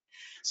question.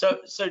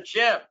 So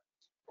Jim,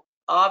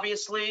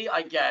 obviously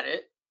I get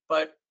it,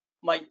 but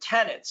my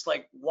tenants,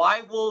 like,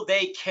 why will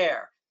they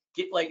care?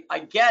 I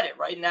get it.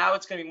 Right now,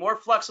 it's going to be more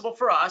flexible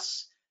for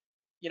us.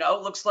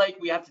 It looks like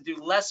we have to do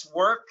less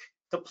work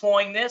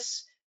deploying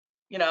this.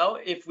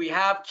 If we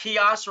have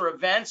kiosks or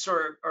events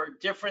or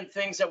different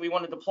things that we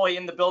want to deploy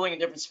in the building in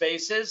different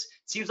spaces,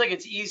 it seems like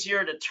it's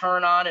easier to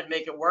turn on and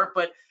make it work.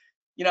 But,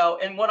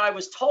 and what I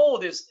was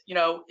told is,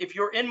 if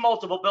you're in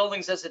multiple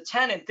buildings as a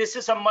tenant, this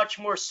is a much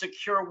more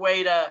secure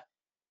way to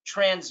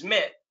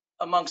transmit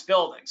amongst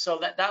buildings. So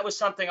that was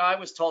something I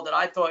was told that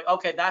I thought,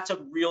 okay, that's a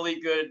really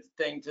good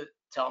thing to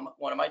tell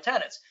one of my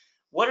tenants.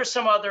 What are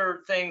some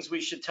other things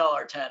we should tell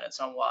our tenants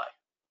on why?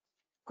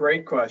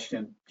 Great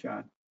question,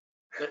 John.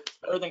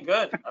 Better than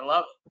good. I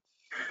love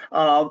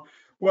it.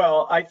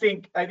 Well, I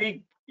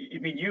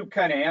mean, you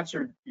kind of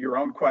answered your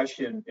own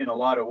question in a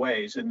lot of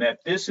ways, in that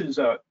this is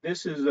a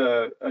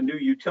new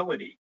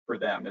utility for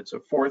them. It's a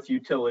fourth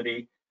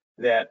utility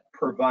that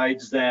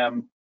provides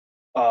them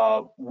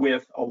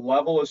with a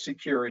level of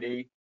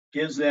security,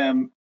 gives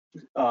them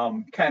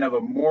kind of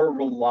a more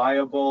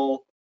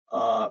reliable,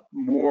 I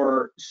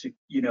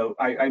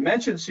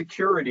mentioned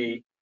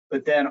security,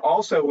 but then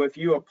also if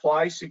you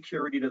apply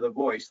security to the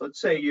voice,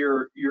 let's say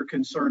you're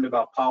concerned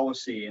about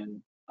policy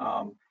and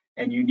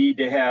you need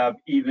to have,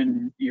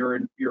 even you're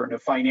in a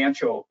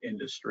financial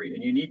industry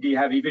and you need to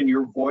have even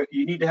your voice,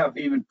 you need to have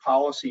even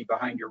policy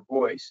behind your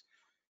voice.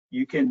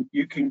 You can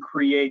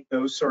create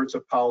those sorts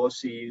of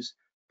policies,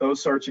 those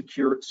sorts of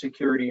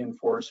security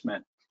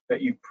enforcement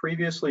that you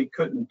previously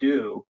couldn't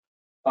do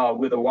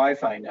with a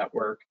Wi-Fi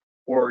network,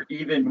 or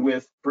even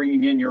with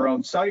bringing in your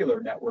own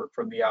cellular network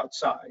from the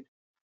outside.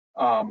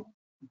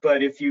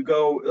 But if you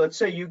go, let's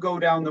say you go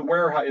down the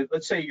warehouse,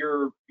 let's say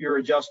you're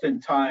a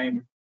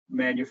just-in-time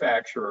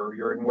manufacturer,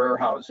 you're in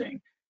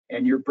warehousing,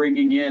 and you're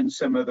bringing in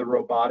some of the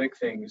robotic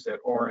things that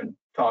Oren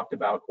talked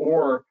about,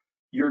 or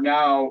you're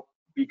now,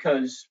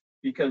 because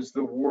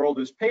the world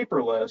is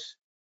paperless,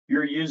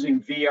 you're using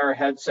VR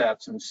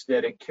headsets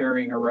instead of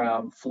carrying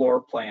around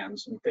floor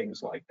plans and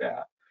things like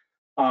that.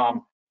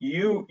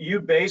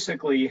 You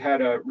basically had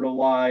to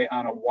rely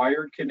on a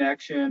wired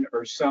connection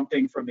or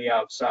something from the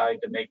outside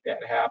to make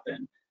that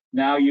happen.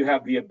 Now you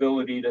have the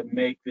ability to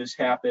make this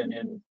happen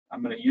in,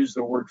 I'm going to use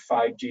the word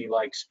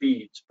 5G-like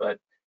speeds, but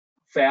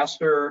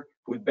faster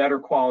with better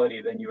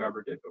quality than you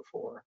ever did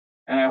before.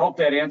 And I hope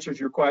that answers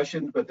your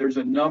question, but there's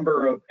a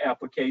number of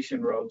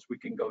application roads we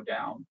can go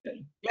down.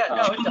 Yeah,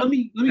 no, let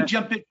me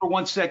jump in for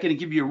 1 second and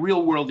give you a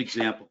real world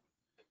example.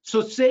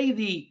 So say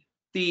the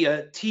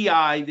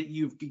TI that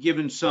you've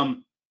given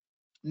some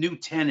new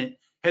tenant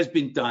has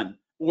been done,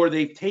 or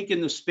they've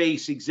taken the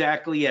space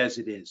exactly as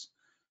it is.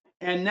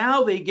 And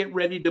now they get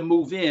ready to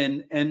move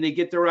in and they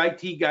get their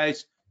IT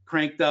guys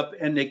cranked up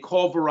and they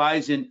call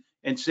Verizon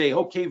and say,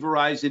 okay,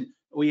 Verizon,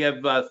 we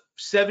have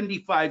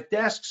 75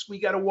 desks we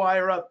got to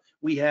wire up.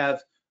 We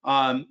have,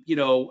 an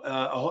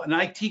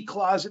IT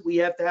closet we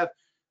have to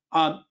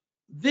have.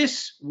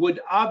 This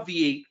would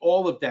obviate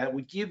all of that,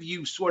 would give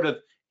you sort of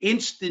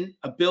instant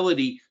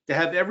ability to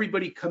have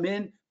everybody come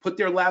in, put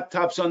their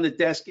laptops on the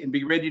desk and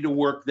be ready to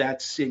work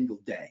that single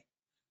day.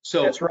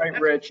 So That's right,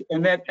 Rich.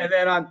 And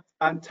then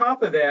on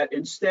top of that,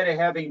 instead of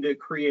having to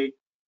create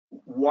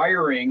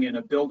wiring in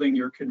a building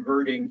you're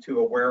converting to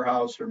a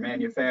warehouse or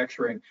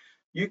manufacturing,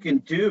 you can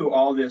do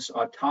all this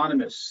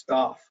autonomous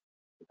stuff.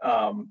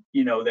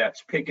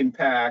 That's pick and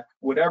pack,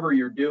 whatever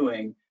you're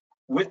doing,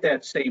 with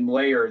that same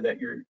layer that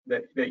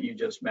you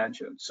just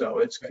mentioned. So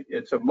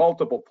it's a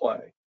multiple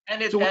play.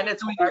 And it's So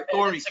secure,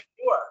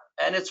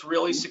 and it's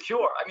really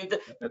secure. I mean,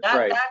 That's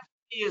right. that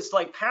is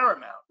like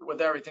paramount with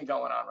everything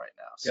going on right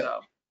now. So.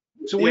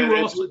 So we Yeah, were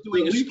and also to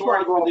doing a story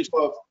leapfrog for off this.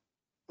 of-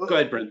 Go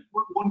ahead, Brendan.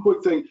 One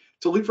quick thing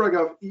to leapfrog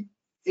off,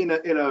 in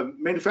a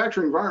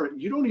manufacturing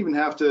environment, you don't even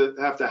have to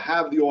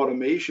have the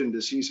automation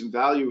to see some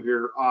value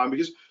here,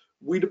 because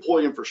we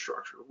deploy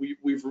infrastructure.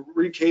 We've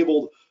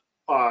recabled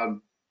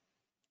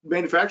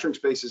manufacturing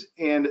spaces,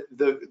 and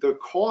the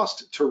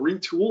cost to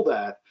retool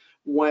that,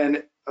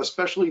 when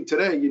especially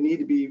today you need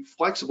to be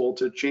flexible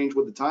to change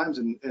with the times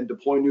and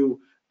deploy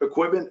new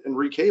equipment and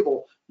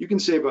recable, you can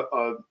save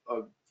a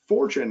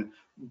fortune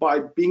by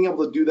being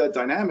able to do that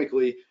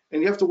dynamically,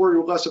 and you have to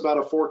worry less about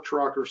a fork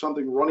truck or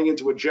something running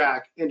into a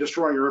jack and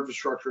destroying your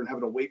infrastructure and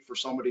having to wait for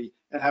somebody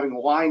and having a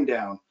line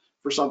down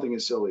for something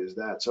as silly as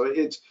that. So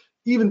it's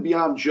even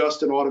beyond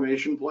just an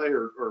automation play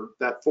or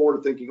that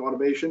forward thinking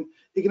automation.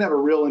 It can have a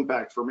real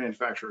impact for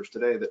manufacturers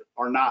today that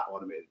are not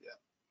automated yet.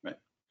 Right.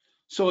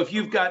 So if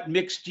you've got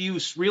mixed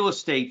use real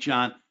estate,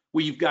 John,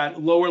 where you've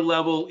got lower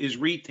level is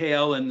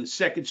retail and the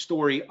second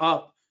story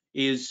up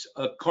is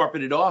a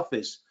carpeted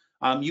office,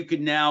 you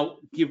can now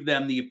give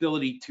them the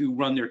ability to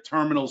run their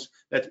terminals.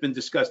 That's been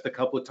discussed a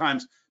couple of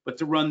times, but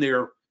to run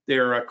their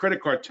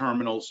credit card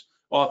terminals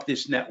off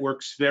this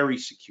network very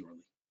securely.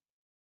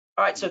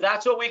 All right, so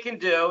that's what we can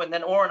do. And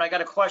then, Oren, I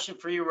got a question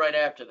for you right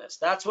after this.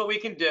 That's what we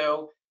can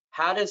do.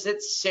 How does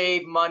it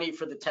save money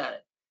for the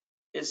tenant?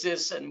 Is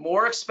this a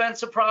more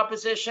expensive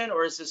proposition,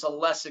 or is this a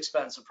less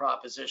expensive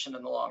proposition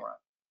in the long run?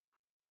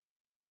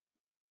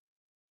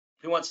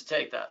 Who wants to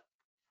take that?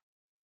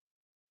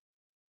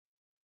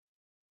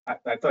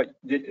 I thought,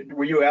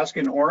 were you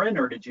asking Oren,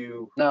 or did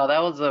you? No,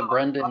 that was a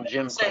Brendan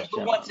Jim Say,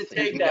 question. who wants to So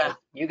take that?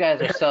 You guys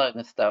are selling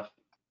this stuff.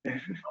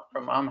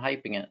 I'm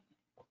hyping it.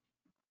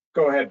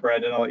 Go ahead,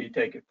 Brendan. I'll let you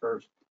take it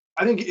first.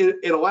 I think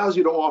it allows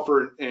you to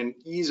offer an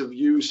ease of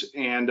use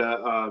and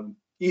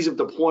ease of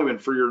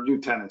deployment for your new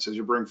tenants as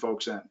you bring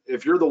folks in.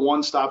 If you're the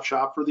one-stop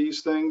shop for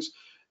these things,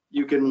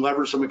 you can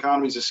leverage some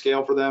economies of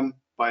scale for them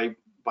by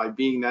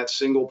being that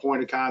single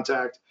point of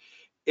contact.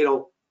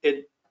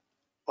 It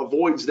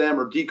avoids them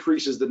or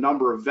decreases the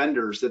number of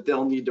vendors that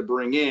they'll need to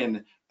bring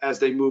in as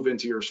they move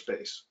into your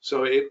space.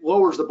 So it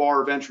lowers the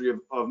bar of entry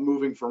of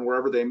moving from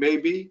wherever they may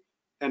be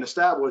and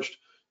established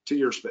to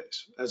your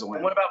space as a landlord.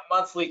 And what about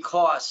monthly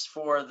costs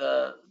for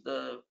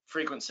the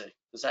frequency?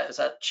 Is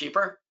that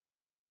cheaper?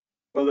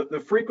 Well, the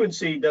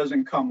frequency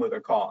doesn't come with a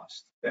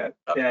cost. That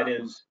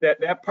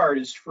part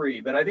is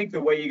free. But I think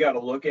the way you got to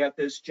look at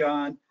this,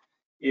 John,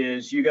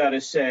 is you got to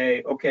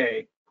say,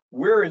 okay,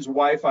 where is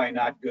Wi-Fi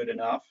not good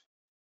enough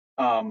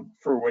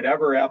for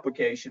whatever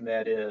application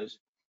that is?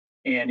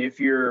 And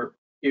if you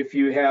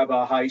have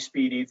a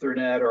high-speed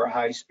Ethernet or a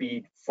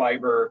high-speed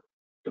fiber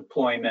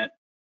deployment,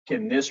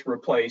 can this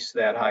replace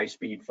that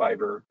high-speed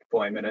fiber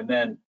deployment? And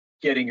then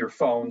getting your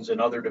phones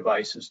and other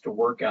devices to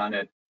work on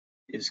it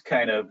is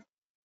kind of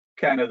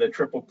the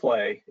triple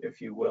play,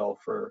 if you will,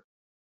 for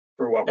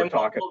what we're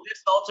talking. Will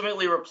this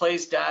ultimately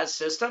replace DAS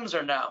systems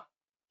or no?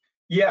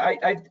 Yeah,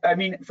 I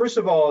mean, first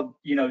of all,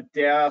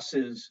 DAS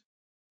is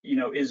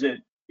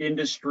an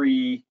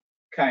industry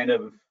kind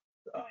of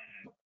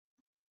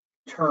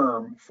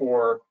term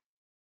for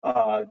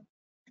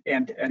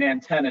and an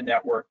antenna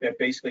network that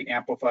basically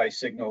amplifies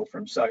signal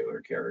from cellular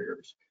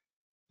carriers.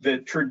 The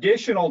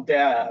traditional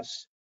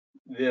DAS,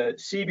 the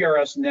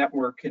CBRS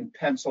network can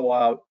pencil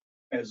out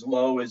as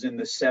low as in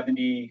the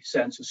 70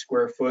 cents a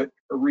square foot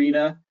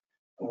arena,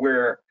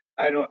 where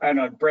I don't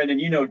know, Brendan,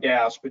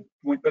 DAS, but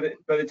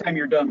by the time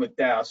you're done with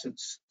DAS,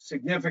 it's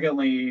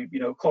significantly,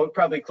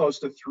 probably close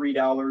to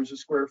 $3 a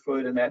square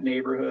foot in that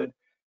neighborhood,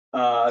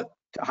 to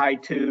high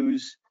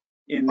twos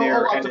in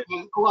there.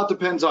 A lot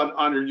depends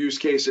on your use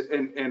case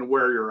and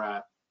where you're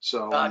at.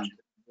 So,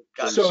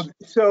 Gotcha.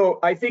 So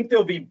I think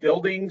there'll be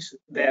buildings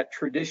that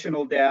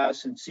traditional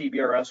DAS and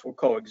CBRS will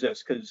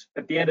coexist, because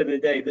at the end of the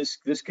day,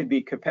 this could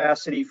be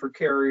capacity for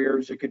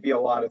carriers. It could be a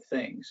lot of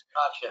things.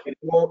 Gotcha.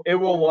 It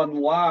will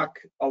unlock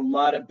a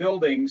lot of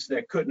buildings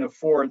that couldn't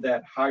afford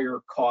that higher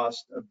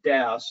cost of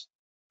DAS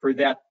for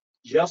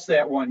just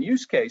that one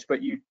use case.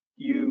 But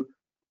you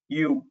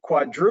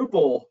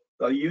quadruple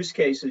the use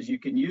cases you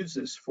can use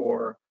this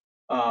for,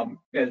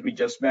 as we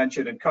just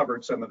mentioned and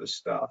covered some of the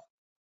stuff.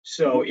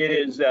 So it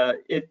is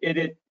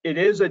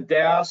a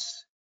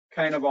DAS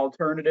kind of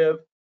alternative,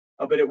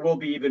 but it will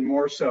be even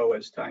more so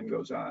as time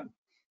goes on.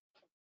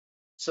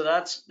 So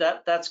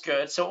that's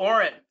good. So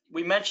Oren,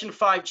 we mentioned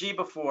 5G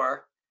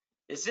before.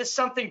 Is this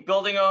something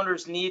building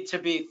owners need to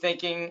be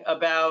thinking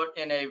about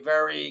in a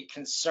very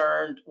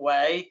concerned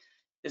way?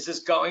 Is this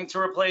going to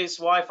replace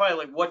Wi-Fi?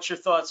 Like, what's your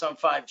thoughts on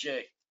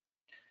 5G?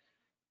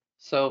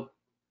 So,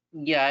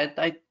 yeah,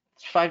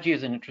 5G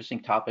is an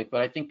interesting topic,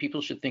 but I think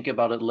people should think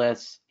about it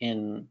less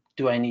in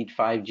do I need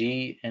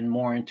 5G and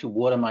more into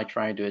what am I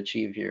trying to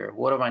achieve here?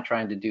 What am I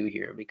trying to do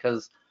here?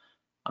 Because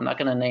I'm not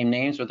going to name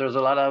names, but there's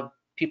a lot of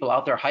people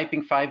out there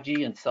hyping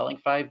 5G and selling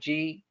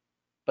 5G,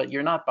 but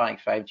you're not buying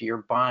 5G.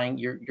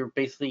 You're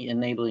basically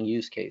enabling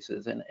use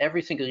cases, and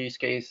every single use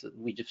case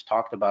we just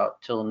talked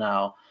about till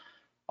now,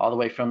 all the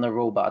way from the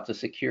robots, the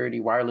security,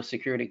 wireless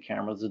security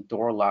cameras, the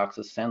door locks,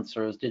 the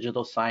sensors,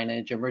 digital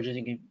signage,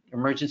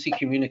 emergency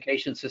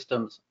communication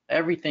systems,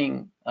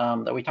 everything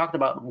that we talked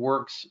about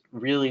works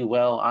really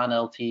well on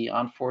LTE,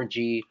 on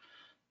 4G,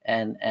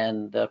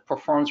 and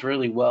performs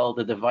really well.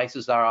 The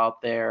devices are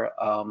out there,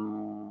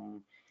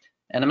 and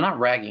I'm not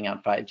ragging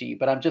on 5G,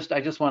 but I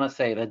just want to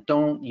say that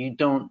you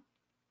don't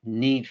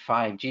need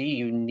 5G.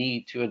 You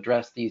need to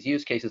address these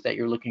use cases that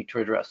you're looking to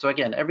address. So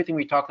again, everything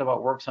we talked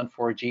about works on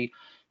 4G.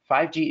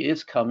 5G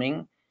is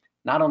coming.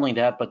 Not only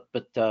that, but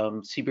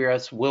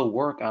CBRS will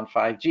work on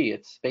 5G.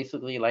 It's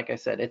basically, like I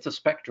said, it's a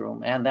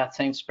spectrum, and that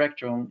same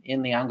spectrum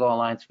in the OnGo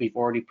Alliance, we've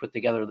already put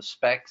together the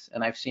specs,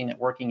 and I've seen it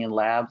working in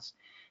labs,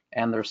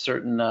 and there's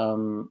certain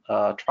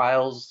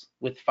trials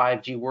with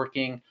 5G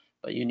working,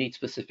 but you need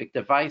specific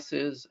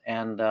devices,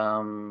 and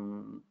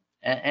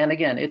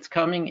again, it's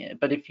coming,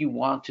 but if you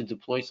want to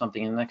deploy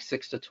something in the next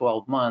 6 to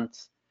 12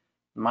 months,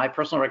 my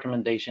personal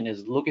recommendation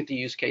is look at the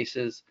use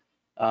cases.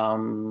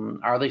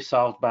 Are they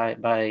solved by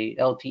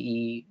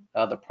LTE?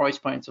 The price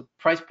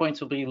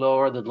points will be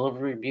lower, the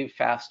delivery will be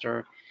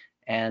faster,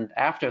 and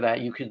after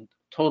that, you could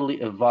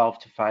totally evolve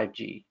to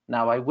 5G.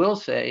 Now, I will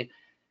say,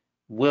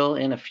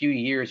 in a few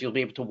years, you'll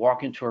be able to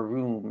walk into a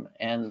room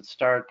and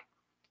start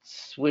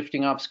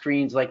swifting off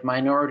screens like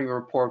Minority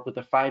Report with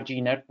a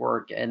 5G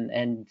network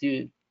and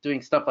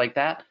doing stuff like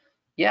that.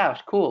 Yeah,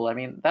 cool. I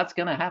mean, that's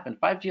going to happen.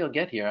 5G will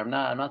get here. I'm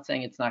not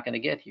saying it's not going to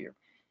get here,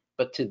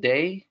 but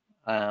today,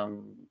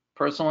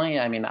 personally,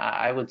 I mean,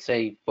 I would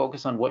say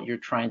focus on what you're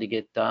trying to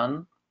get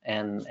done,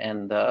 and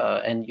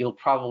you'll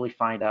probably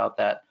find out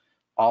that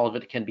all of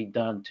it can be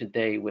done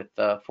today with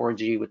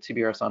 4G, with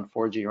CBRS on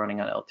 4G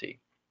running on LTE.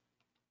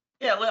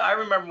 Yeah, I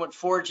remember when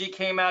 4G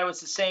came out, it was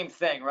the same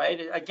thing,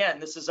 right? Again,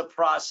 this is a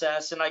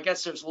process, and I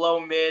guess there's low,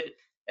 mid,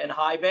 and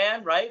high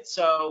band, right?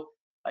 So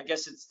I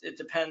guess it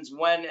depends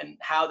when and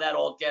how that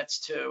all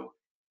gets to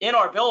in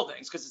our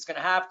buildings, because it's going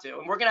to have to,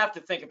 and we're going to have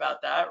to think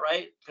about that,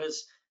 right?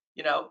 Because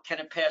can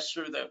it pass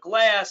through the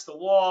glass, the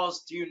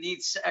walls? Do you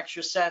need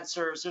extra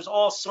sensors? There's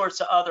all sorts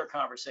of other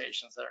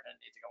conversations that are going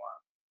to need to go on.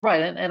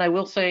 Right, and I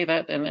will say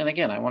that, and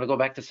again, I want to go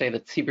back to say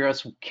that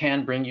CBRS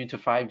can bring you to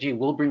 5G.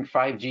 We'll bring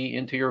 5G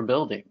into your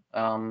building,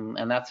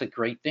 and that's a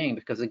great thing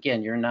because,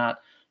 again, you're not,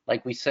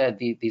 like we said,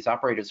 these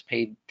operators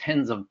paid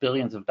tens of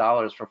billions of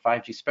dollars for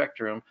 5G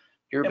spectrum.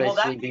 You're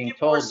basically being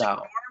told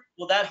now.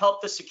 Will that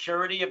help the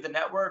security of the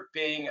network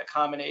being a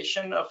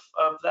combination of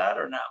that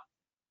or no?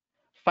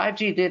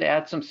 5G did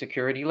add some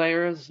security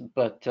layers,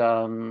 but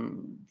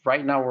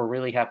right now we're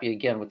really happy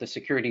again with the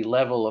security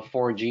level of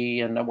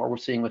 4G and what we're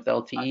seeing with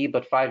LTE,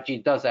 but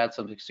 5G does add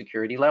some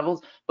security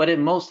levels, but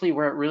mostly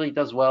where it really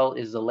does well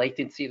is the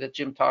latency that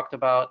Jim talked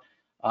about.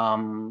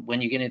 When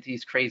you get into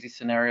these crazy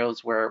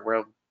scenarios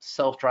where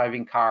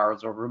self-driving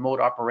cars or remote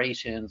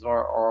operations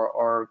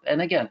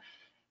and again,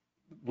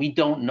 we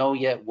don't know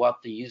yet what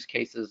the use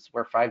cases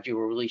where 5G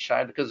will really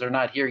shine because they're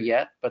not here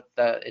yet, but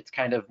it's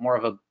kind of more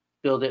of a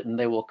build it and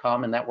they will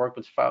come, and that worked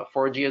with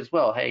 4G as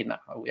well. Hey, now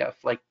we have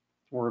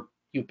we're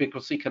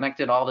ubiquitously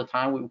connected all the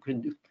time. We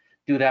couldn't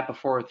do that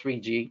before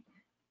 3G.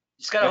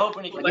 Just gotta hope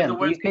when you get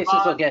the use cases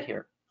will get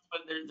here.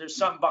 But there's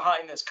something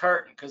behind this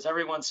curtain because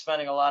everyone's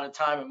spending a lot of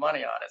time and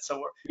money on it.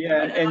 So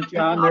and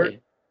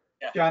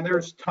John,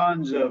 there's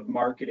tons of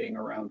marketing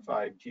around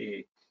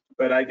 5G,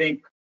 but I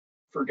think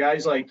for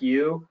guys like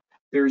you,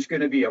 there's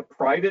going to be a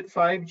private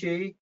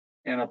 5G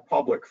and a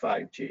public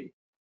 5G,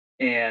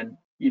 and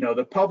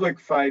the public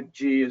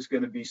 5G is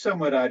going to be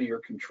somewhat out of your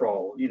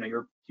control.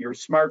 Your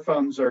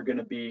smartphones are going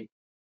to be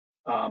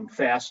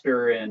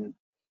faster, and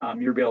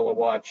you'll be able to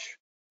watch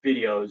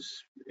videos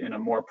in a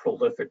more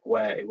prolific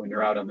way when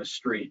you're out on the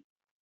street.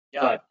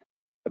 Yeah.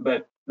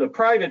 But the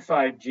private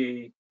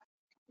 5G,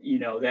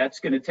 that's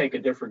going to take a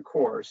different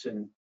course.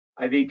 And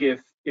I think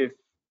if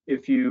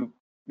you,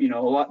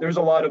 there's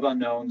a lot of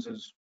unknowns,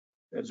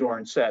 as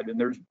Oren said, and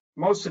there's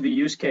most of the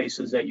use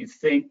cases that you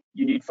think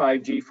you need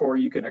 5G for,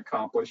 you can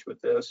accomplish with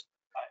this.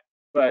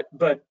 But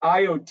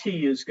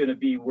IoT is going to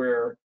be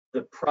where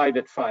the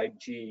private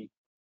 5G,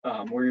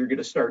 where you're going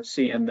to start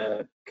seeing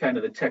the kind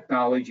of the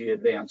technology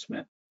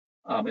advancement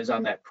is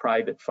on that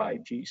private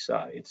 5G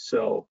side.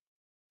 So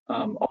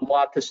a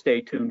lot to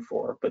stay tuned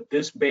for, but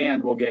this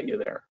band will get you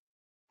there.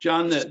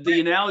 John, the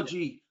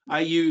analogy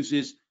I use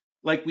is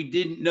like we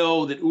didn't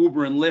know that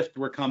Uber and Lyft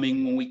were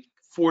coming when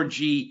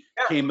 4G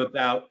came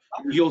about.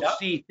 You'll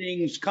see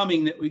things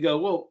coming that we go,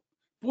 well,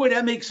 boy,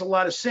 that makes a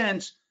lot of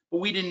sense, but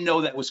we didn't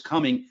know that was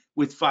coming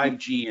with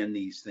 5G and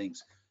these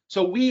things.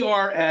 So we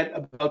are at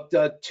about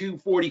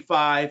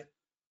 2:45,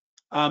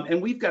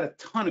 and we've got a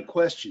ton of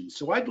questions.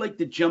 So I'd like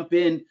to jump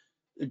in,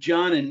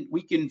 John, and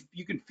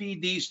you can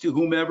feed these to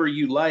whomever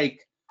you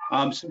like.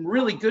 some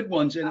really good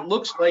ones, and it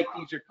looks like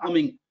these are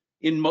coming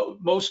in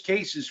most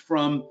cases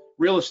from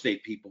real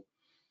estate people.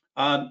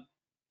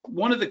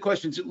 One of the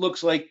questions, it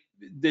looks like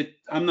that,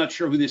 I'm not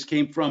sure who this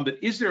came from, but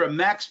is there a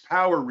max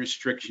power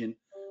restriction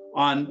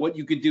on what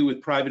you could do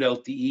with private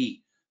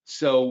LTE?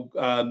 So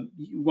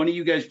one of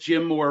you guys,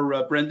 Jim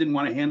or Brendan,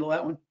 want to handle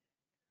that one?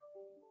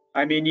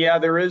 I mean, yeah,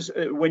 there is,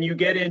 when you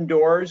get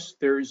indoors,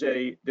 there's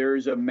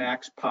a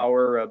max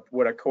power of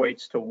what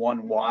equates to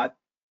 1 watt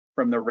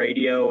from the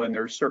radio, and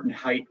there's certain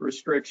height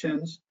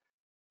restrictions.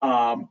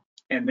 And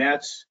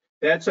that's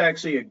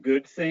actually a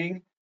good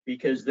thing,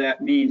 because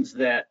that means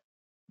that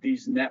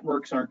these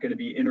networks aren't going to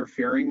be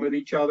interfering with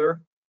each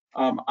other.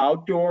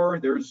 Outdoor,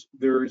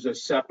 there's a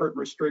separate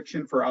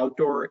restriction for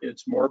outdoor.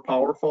 It's more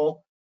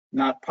powerful,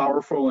 not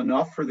powerful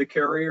enough for the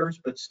carriers,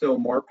 but still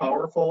more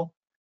powerful.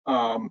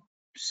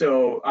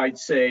 So I'd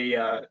say,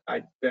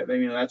 I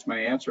mean, that's my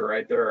answer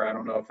right there. I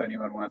don't know if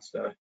anyone wants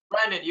to.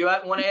 Brendan, you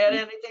want to add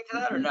anything to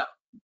that or no?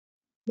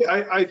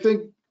 Yeah, I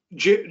think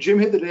Jim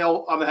hit the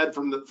nail on the head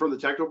from the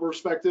technical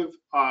perspective.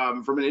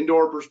 From an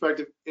indoor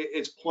perspective,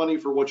 it's plenty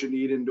for what you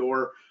need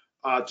indoor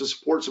to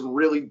support some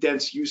really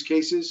dense use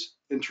cases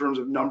in terms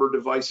of number of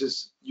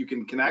devices you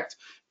can connect.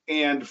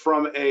 And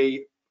from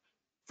a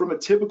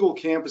typical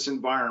campus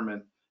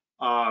environment,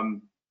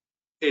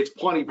 it's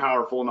plenty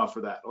powerful enough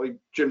for that. Like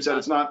Jim said,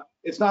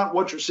 it's not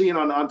what you're seeing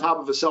on top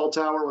of a cell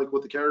tower, like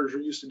what the carriers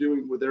are used to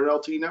doing with their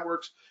LTE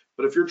networks.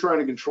 But if you're trying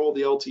to control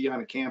the LTE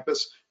on a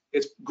campus,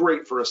 it's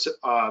great for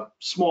a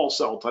small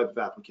cell type of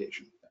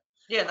application.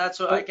 Yeah, that's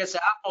what I guess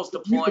Apple's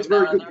deploying It's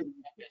very that on good. their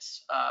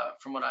campus,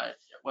 from what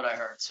I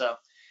heard. So,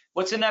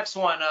 what's the next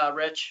one,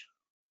 Rich?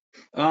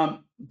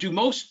 Do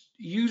most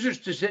users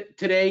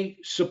today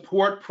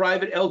support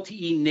private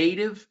LTE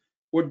native,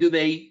 or do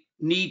they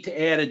need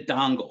to add a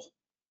dongle?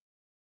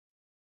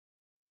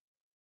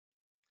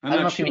 I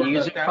don't know if you mean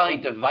user, probably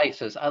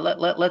devices.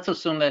 Let's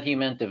assume that he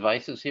meant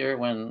devices here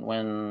when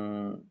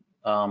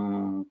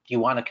you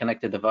want to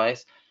connect a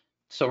device.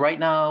 So right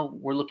now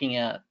we're looking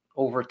at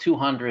over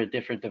 200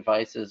 different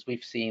devices.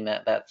 We've seen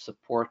that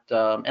support,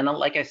 and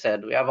like I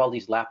said, we have all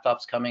these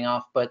laptops coming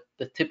off, but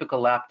the typical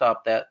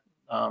laptop that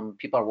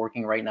people are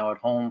working right now at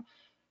home,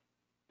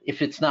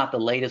 if it's not the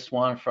latest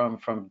one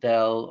from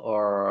Dell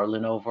or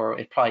Lenovo,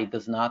 it probably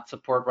does not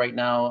support right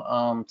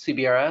now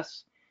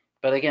CBRS.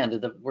 But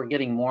again, we're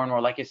getting more and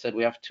more. Like I said,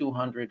 we have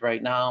 200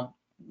 right now.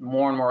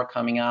 More and more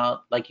coming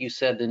out. Like you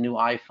said, the new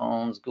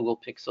iPhones, Google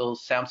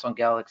Pixels, Samsung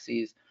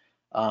Galaxies,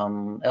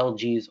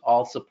 LGs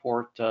all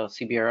support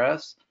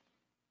CBRS.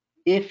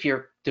 If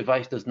your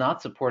device does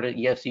not support it,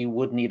 yes, you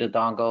would need a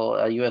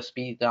dongle. A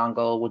USB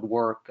dongle would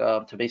work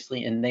to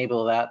basically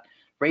enable that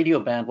radio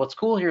band. What's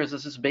cool here is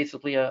this is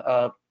basically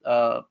I'm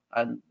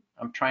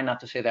trying not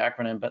to say the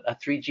acronym, but a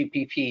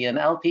 3GPP and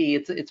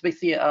LTE. It's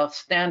basically a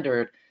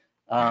standard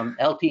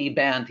LTE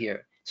band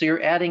here. So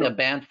you're adding a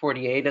band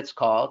 48, it's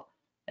called.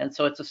 And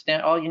so it's a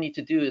stand. All you need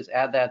to do is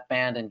add that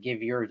band and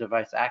give your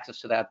device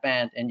access to that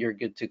band, and you're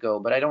good to go.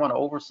 But I don't want to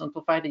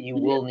oversimplify it. You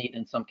will need,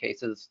 in some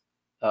cases,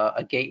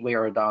 a gateway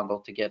or a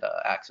dongle to get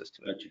access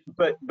to it.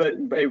 But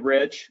hey,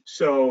 Rich,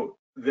 so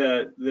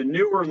the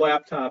newer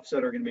laptops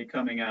that are going to be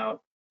coming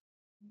out,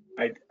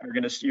 you're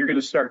going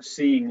to start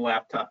seeing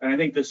laptop. And I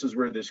think this is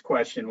where this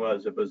question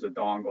was. It was a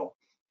dongle.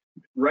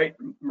 Right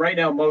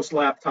now, most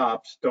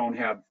laptops don't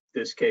have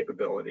this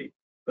capability,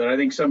 but I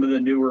think some of the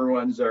newer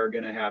ones are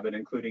going to have it,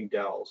 including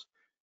Dell's.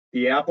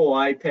 The Apple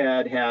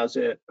iPad has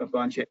it. A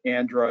bunch of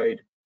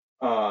Android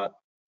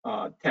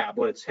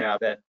tablets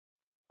have it.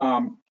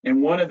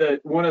 And one of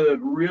the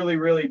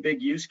really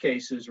big use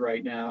cases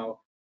right now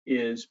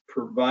is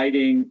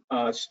providing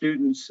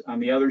students on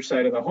the other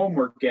side of the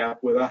homework gap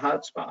with a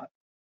hotspot,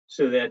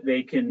 so that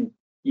they can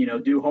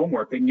do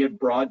homework. They can get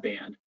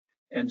broadband.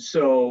 And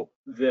so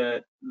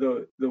the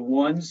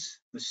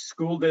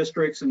school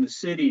districts and the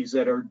cities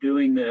that are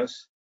doing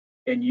this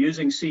and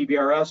using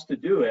CBRS to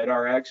do it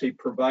are actually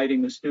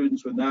providing the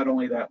students with not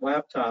only that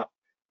laptop,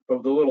 but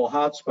with a little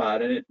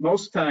hotspot. And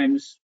most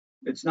times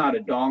it's not a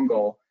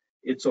dongle,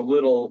 it's a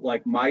little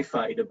like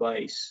MiFi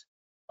device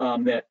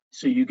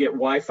so you get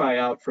Wi-Fi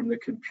out from the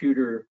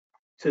computer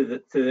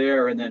to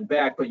there and then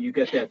back, but you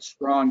get that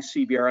strong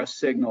CBRS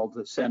signal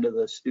to send to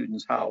the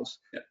student's house.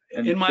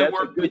 And in my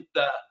work with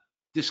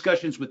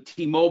discussions with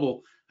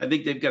T-Mobile, I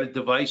think they've got a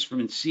device from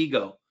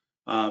Inseego,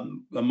 a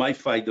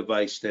MiFi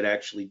device that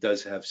actually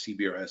does have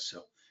CBRS.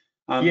 So,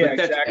 yeah, but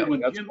that's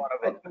exactly. Jim,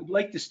 I'd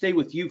like to stay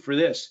with you for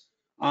this.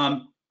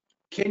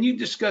 Can you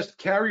discuss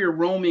carrier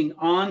roaming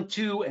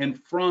onto and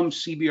from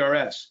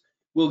CBRS?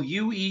 Will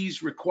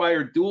UEs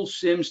require dual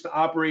SIMs to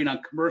operate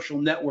on commercial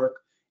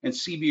network and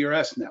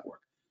CBRS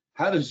network?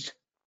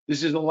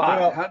 This is a lot.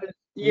 Well, how does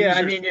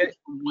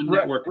one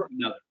network to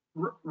another?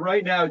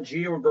 Right now,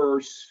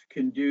 Geoverse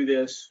can do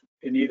this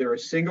in either a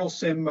single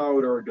SIM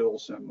mode or a dual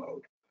SIM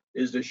mode,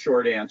 is the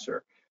short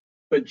answer.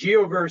 But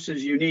Geoverse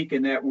is unique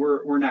in that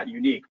we're not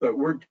unique, but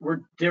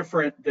we're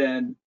different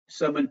than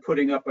someone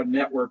putting up a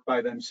network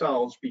by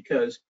themselves,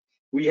 because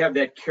we have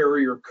that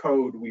carrier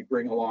code we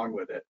bring along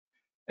with it.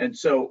 And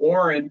so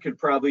Oren could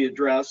probably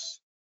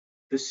address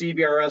the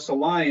CBRS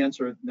Alliance,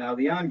 or now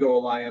the OnGo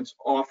Alliance,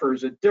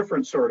 offers a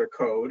different sort of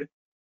code.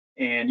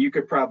 And you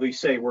could probably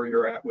say where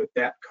you're at with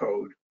that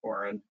code,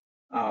 Oren,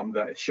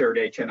 the shared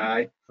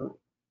HNI.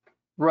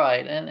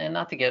 Right, and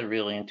not to get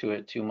really into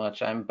it too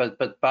much,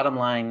 but bottom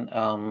line,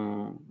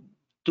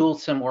 dual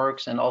SIM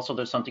works, and also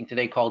there's something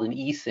today called an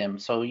eSIM.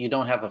 So you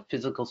don't have a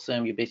physical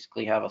SIM, you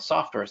basically have a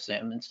software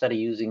SIM instead of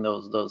using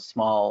those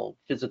small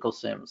physical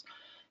SIMs.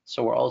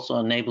 So we're also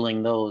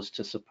enabling those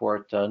to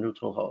support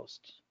neutral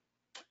host.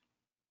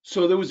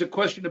 So there was a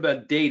question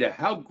about data.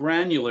 How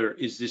granular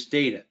is this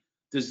data?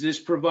 Does this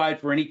provide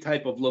for any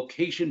type of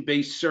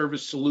location-based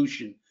service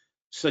solution,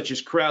 such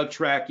as crowd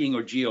tracking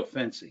or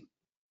geofencing?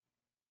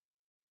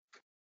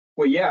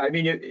 Well, yeah, I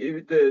mean,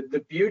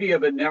 the beauty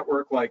of a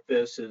network like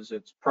this is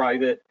it's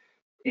private,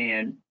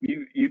 and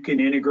you can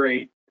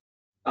integrate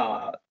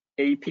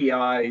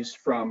APIs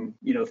from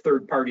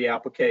third-party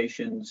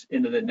applications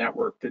into the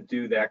network to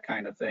do that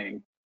kind of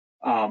thing.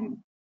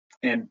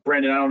 And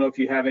Brendan, I don't know if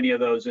you have any of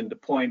those in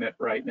deployment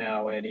right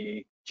now,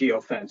 any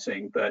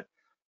geofencing, but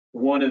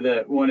one of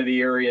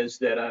the areas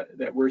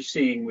that we're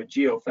seeing with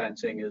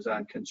geofencing is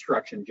on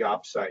construction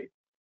job site,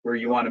 where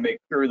you want to make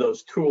sure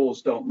those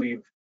tools don't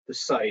leave the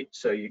site,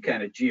 so you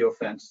kind of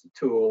geofence the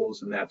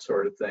tools and that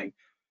sort of thing.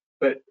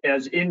 But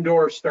as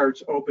indoor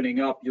starts opening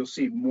up, you'll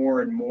see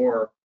more and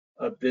more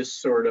of these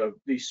sort of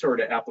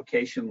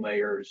application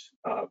layers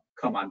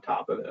come on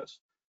top of this.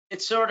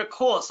 It's sort of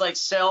cool. It's like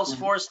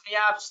Salesforce in the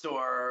App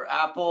Store, or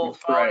Apple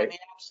That's phone right. in the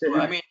App Store.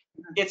 I mean,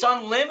 it's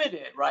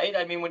unlimited, right?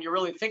 I mean, when you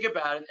really think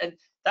about it, and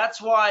that's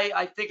why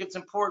I think it's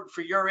important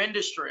for your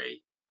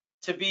industry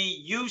to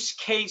be use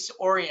case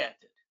oriented,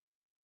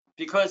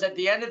 because at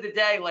the end of the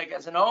day, like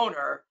as an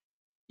owner,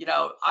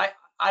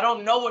 I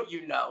don't know what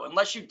you know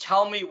unless you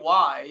tell me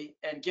why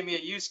and give me a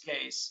use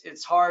case.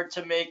 It's hard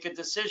to make a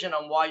decision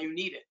on why you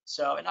need it.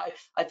 So, and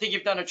I think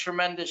you've done a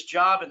tremendous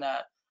job in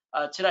that.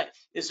 Today.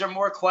 Is there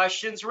more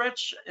questions,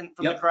 Rich,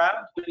 from the crowd?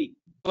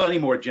 Plenty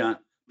more, John.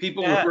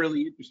 People were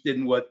really interested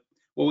in what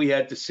we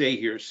had to say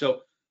here.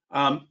 So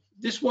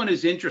this one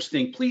is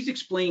interesting. Please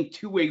explain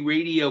two-way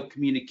radio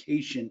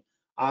communication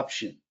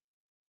option.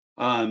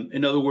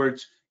 In other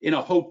words, in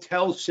a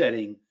hotel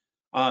setting,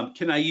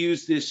 can I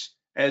use this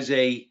as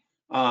a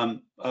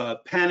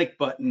panic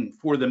button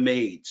for the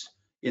maids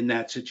in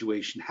that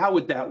situation? How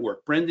would that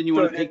work? Brendan, you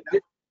want to take that?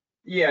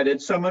 Yeah,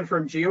 did someone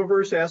from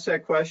Geoverse ask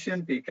that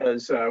question?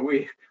 Because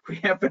we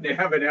happen to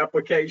have an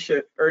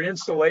application or an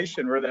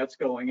installation where that's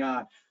going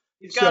on.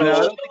 So I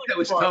don't think that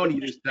was Tony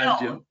this time,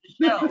 Jim.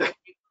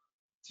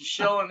 To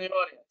show in the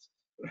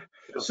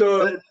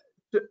audience.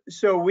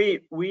 So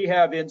we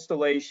have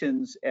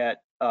installations at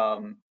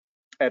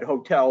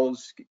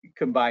hotels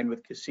combined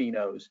with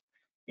casinos,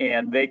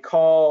 and they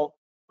call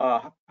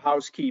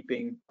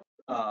housekeeping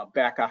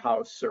back of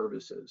house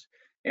services.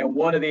 And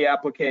one of the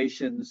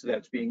applications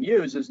that's being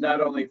used is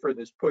not only for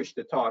this push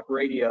to talk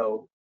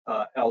radio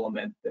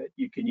element that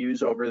you can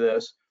use over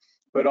this,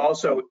 but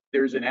also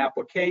there's an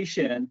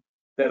application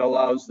that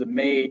allows the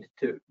maid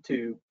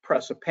to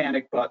press a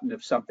panic button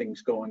if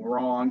something's going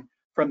wrong.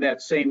 From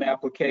that same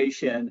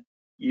application,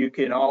 you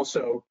can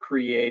also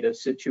create a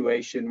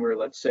situation where,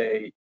 let's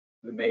say,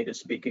 the maid is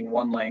speaking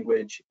one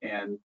language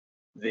and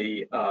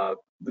the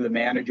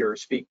manager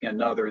is speaking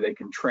another. They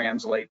can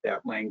translate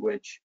that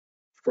language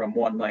from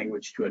one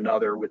language to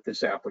another with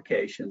this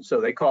application.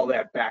 So they call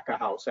that back of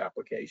house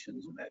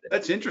applications.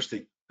 That's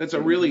interesting. That's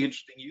a really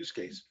interesting use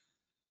case.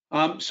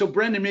 So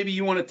Brendan, maybe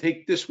you want to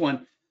take this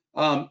one.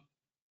 The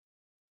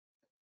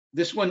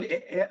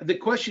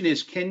question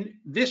is, can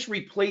this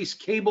replace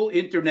cable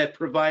internet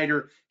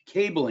provider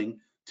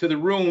cabling to the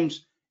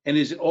rooms, and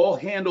is it all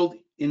handled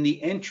in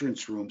the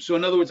entrance room? So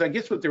in other words, I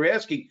guess what they're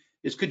asking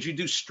is, could you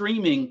do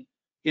streaming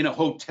in a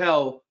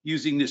hotel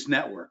using this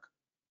network?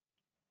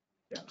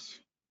 Yes.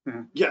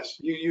 Yes,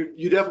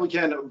 you definitely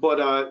can,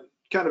 but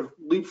kind of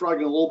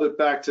leapfrogging a little bit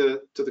back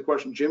to the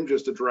question Jim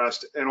just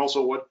addressed, and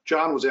also what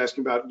John was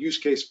asking about use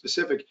case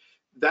specific.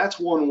 That's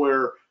one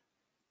where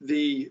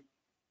the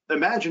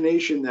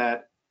imagination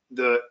that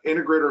the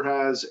integrator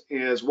has,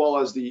 as well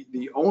as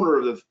the owner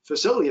of the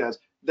facility has,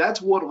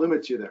 that's what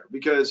limits you there,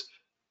 because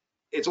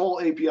it's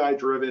all API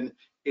driven.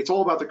 It's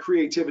all about the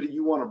creativity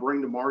you want to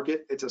bring to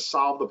market to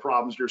solve the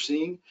problems you're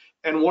seeing,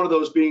 and one of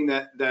those being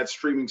that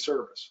streaming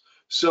service.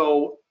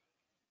 So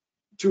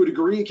to a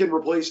degree, it can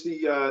replace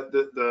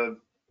the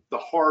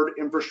hard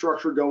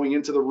infrastructure going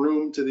into the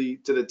room to the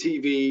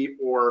TV,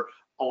 or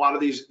a lot of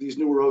these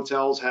newer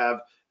hotels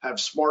have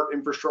smart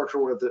infrastructure,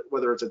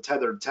 whether it's a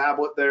tethered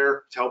tablet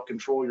there to help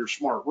control your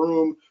smart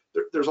room.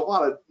 There's a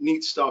lot of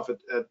neat stuff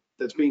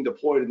that's being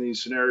deployed in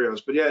these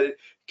scenarios, but yeah, it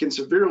can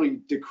severely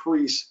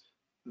decrease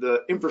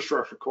the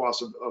infrastructure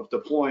costs of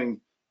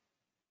deploying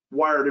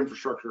wired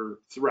infrastructure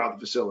throughout the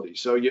facility.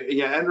 So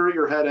you enter at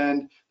your head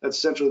end. That's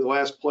essentially the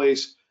last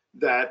place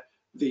that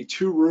the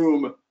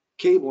two-room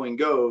cabling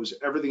goes.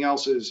 Everything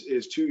else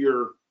is to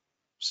your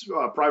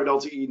private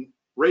LTE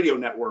radio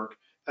network,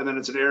 and then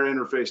it's an air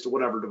interface to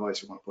whatever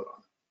device you want to put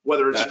on,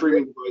 whether it's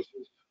streaming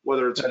devices,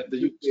 whether it's the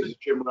use case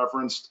Jim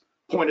referenced,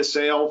 point of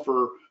sale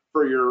for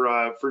for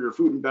your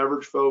food and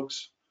beverage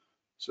folks.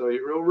 So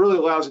it really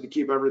allows it to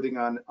keep everything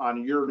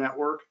on your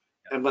network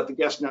and let the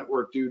guest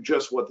network do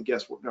just what the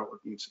guest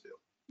network needs to do.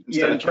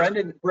 Yeah,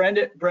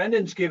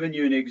 Brendan's given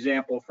you an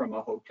example from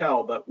a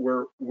hotel, but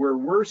where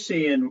we're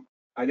seeing,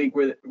 I think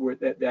where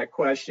that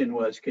question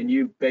was, can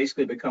you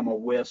basically become a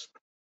WISP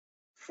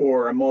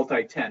for a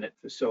multi-tenant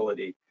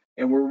facility?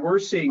 And where we're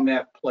seeing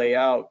that play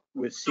out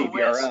with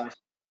CBRS,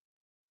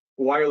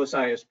 wireless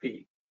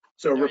ISP.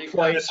 So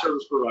replace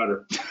service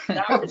provider.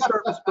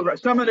 service provider,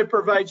 someone that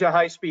provides a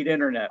high-speed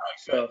internet.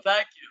 So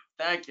thank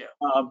you.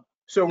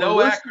 So no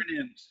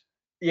acronyms.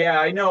 Yeah,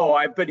 I know.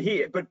 But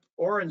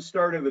Oren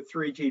started with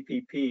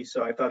 3GPP,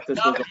 so I thought this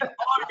was.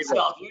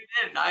 You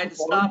didn't. I had to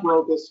stop.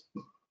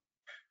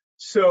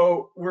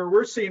 So where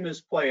we're seeing this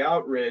play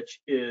out,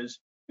 Rich, is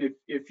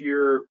if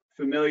you're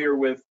familiar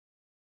with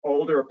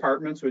older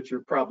apartments, which you're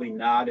probably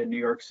not in New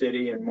York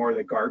City and more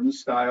the garden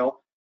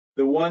style,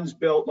 the ones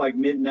built like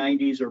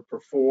mid-90s or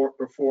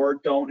before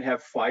don't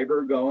have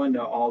fiber going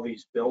to all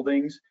these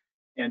buildings,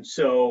 and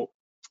so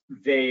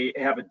they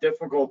have a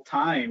difficult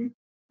time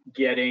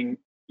getting.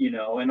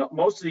 And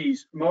most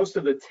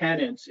of the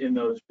tenants in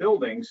those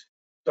buildings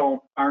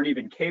aren't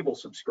even cable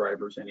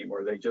subscribers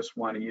anymore. They just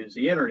want to use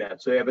the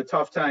internet. So they have a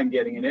tough time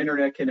getting an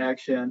internet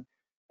connection.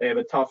 They have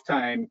a tough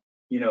time,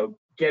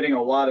 getting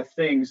a lot of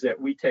things that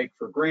we take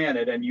for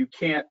granted. And you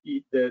can't,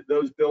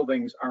 those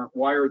buildings aren't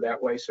wired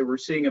that way. So we're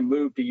seeing a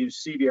move to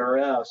use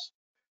CBRS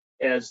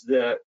as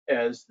the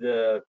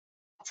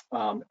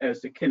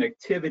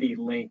connectivity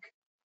link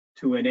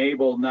to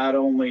enable not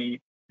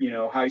only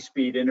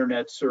high-speed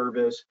internet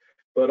service,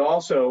 but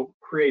also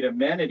create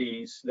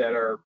amenities that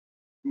are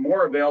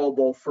more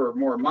available for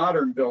more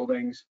modern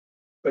buildings.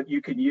 But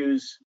you can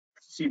use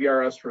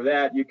CBRS for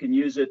that. You can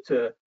use it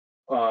to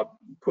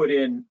put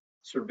in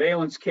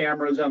surveillance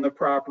cameras on the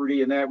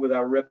property and that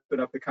without ripping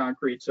up the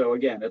concrete. So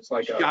again, it's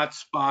like shot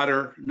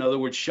spotter. In other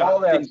words,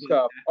 all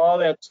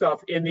that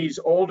stuff in these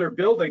older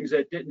buildings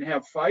that didn't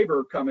have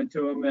fiber coming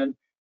to them. And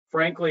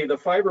frankly, the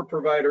fiber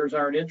providers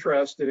aren't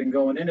interested in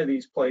going into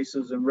these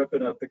places and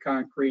ripping up the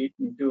concrete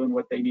and doing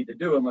what they need to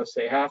do unless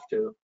they have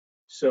to.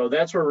 So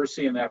that's where we're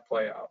seeing that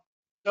play out.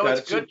 So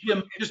it's good. So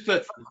Jim, just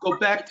to go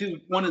back to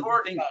one of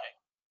the things.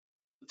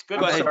 It's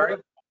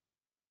good.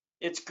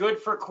 It's good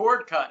for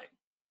cord cutting.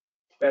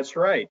 That's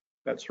right.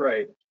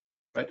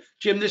 Right,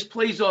 Jim. This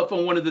plays off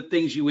on one of the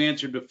things you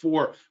answered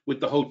before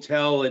with the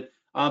hotel, and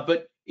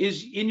but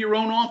is in your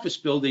own office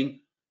building.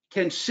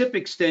 Can SIP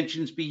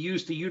extensions be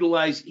used to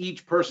utilize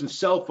each person's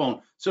cell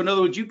phone? So in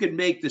other words, you could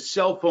make the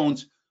cell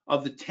phones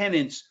of the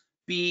tenants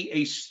be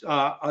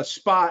a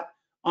spot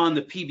on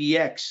the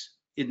PBX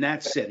in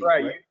that setting.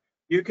 Right.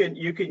 You can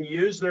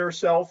use their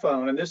cell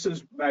phone, and this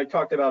is, I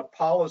talked about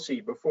policy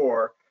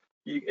before.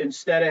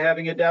 Instead of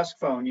having a desk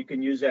phone, you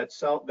can use that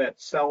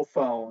cell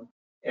phone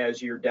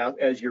as your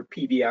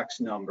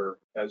PBX number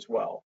as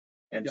well.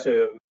 And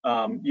so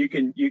you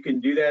can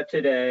do that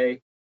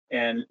today.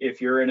 And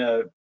if you're in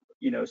a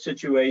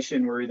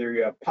situation where either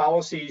you have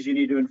policies you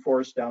need to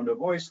enforce down to a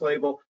voice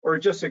label or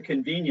just a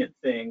convenient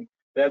thing,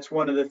 that's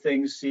one of the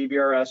things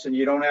CBRS, and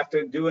you don't have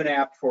to do an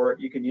app for it.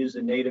 You can use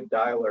the native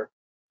dialer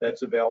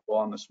that's available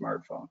on the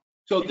smartphone.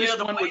 So this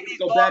the one way would these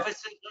go back.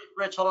 offices,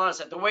 Rich, hold on a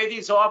second. The way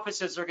these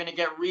offices are going to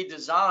get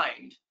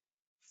redesigned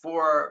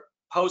for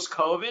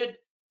post-COVID,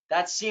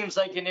 that seems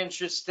like an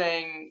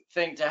interesting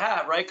thing to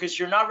have, right? Because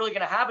you're not really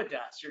going to have a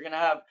desk. You're going to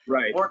have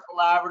more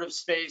collaborative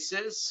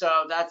spaces. So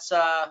that's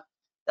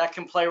that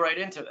can play right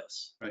into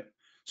this. Right.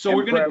 So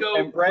we're going to go.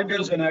 And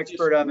Brendan's an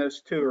expert on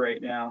this too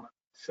right now.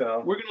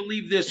 So we're going to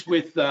leave this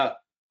with a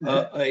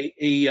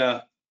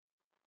high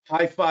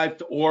five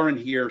to Oren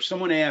here.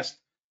 Someone asked,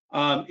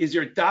 is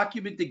there a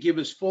document to give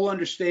us full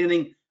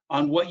understanding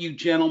on what you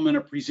gentlemen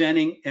are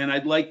presenting? And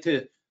I'd like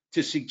to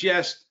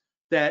suggest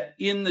that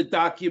in the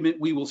document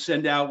we will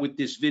send out with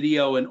this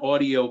video and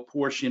audio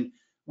portion,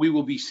 we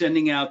will be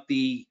sending out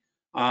the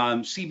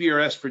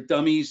CBRS for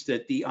Dummies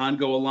that the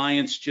OnGo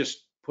Alliance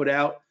just put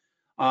out.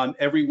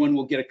 Everyone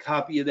will get a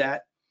copy of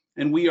that.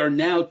 And we are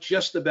now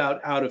just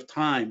about out of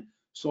time.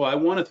 So I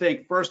want to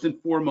thank first and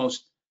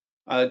foremost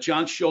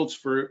John Schultz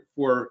for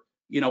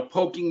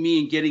poking me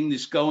and getting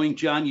this going.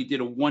 John, you did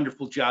a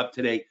wonderful job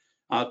today.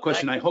 I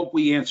hope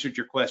we answered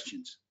your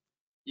questions.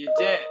 You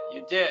did,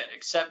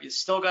 except you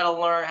still got to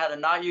learn how to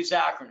not use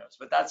acronyms,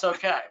 but that's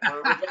okay.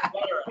 We're getting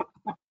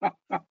better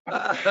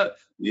at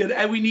it.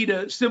 And we need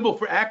a symbol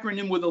for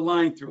acronym with a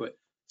line through it.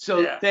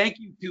 So Thank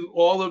you to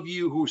all of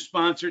you who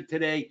sponsored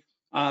today.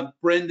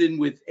 Brendan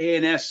with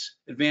ANS,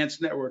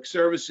 Advanced Network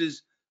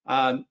Services,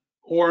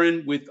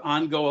 Oren with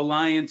OnGo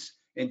Alliance,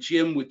 and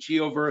Jim with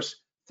Geoverse.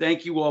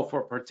 Thank you all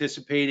for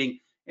participating,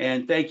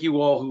 and thank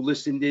you all who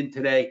listened in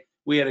today.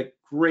 We had a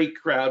great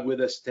crowd with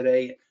us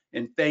today,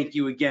 and thank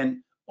you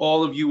again.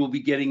 All of you will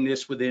be getting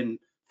this within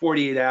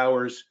 48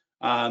 hours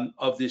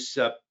of this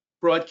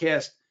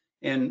broadcast,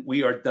 and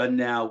we are done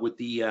now with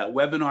the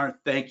webinar.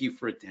 Thank you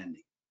for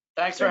attending.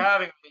 Thanks for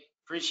having me.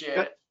 Appreciate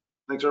it.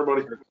 Thanks,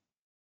 everybody.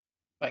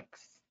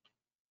 Thanks.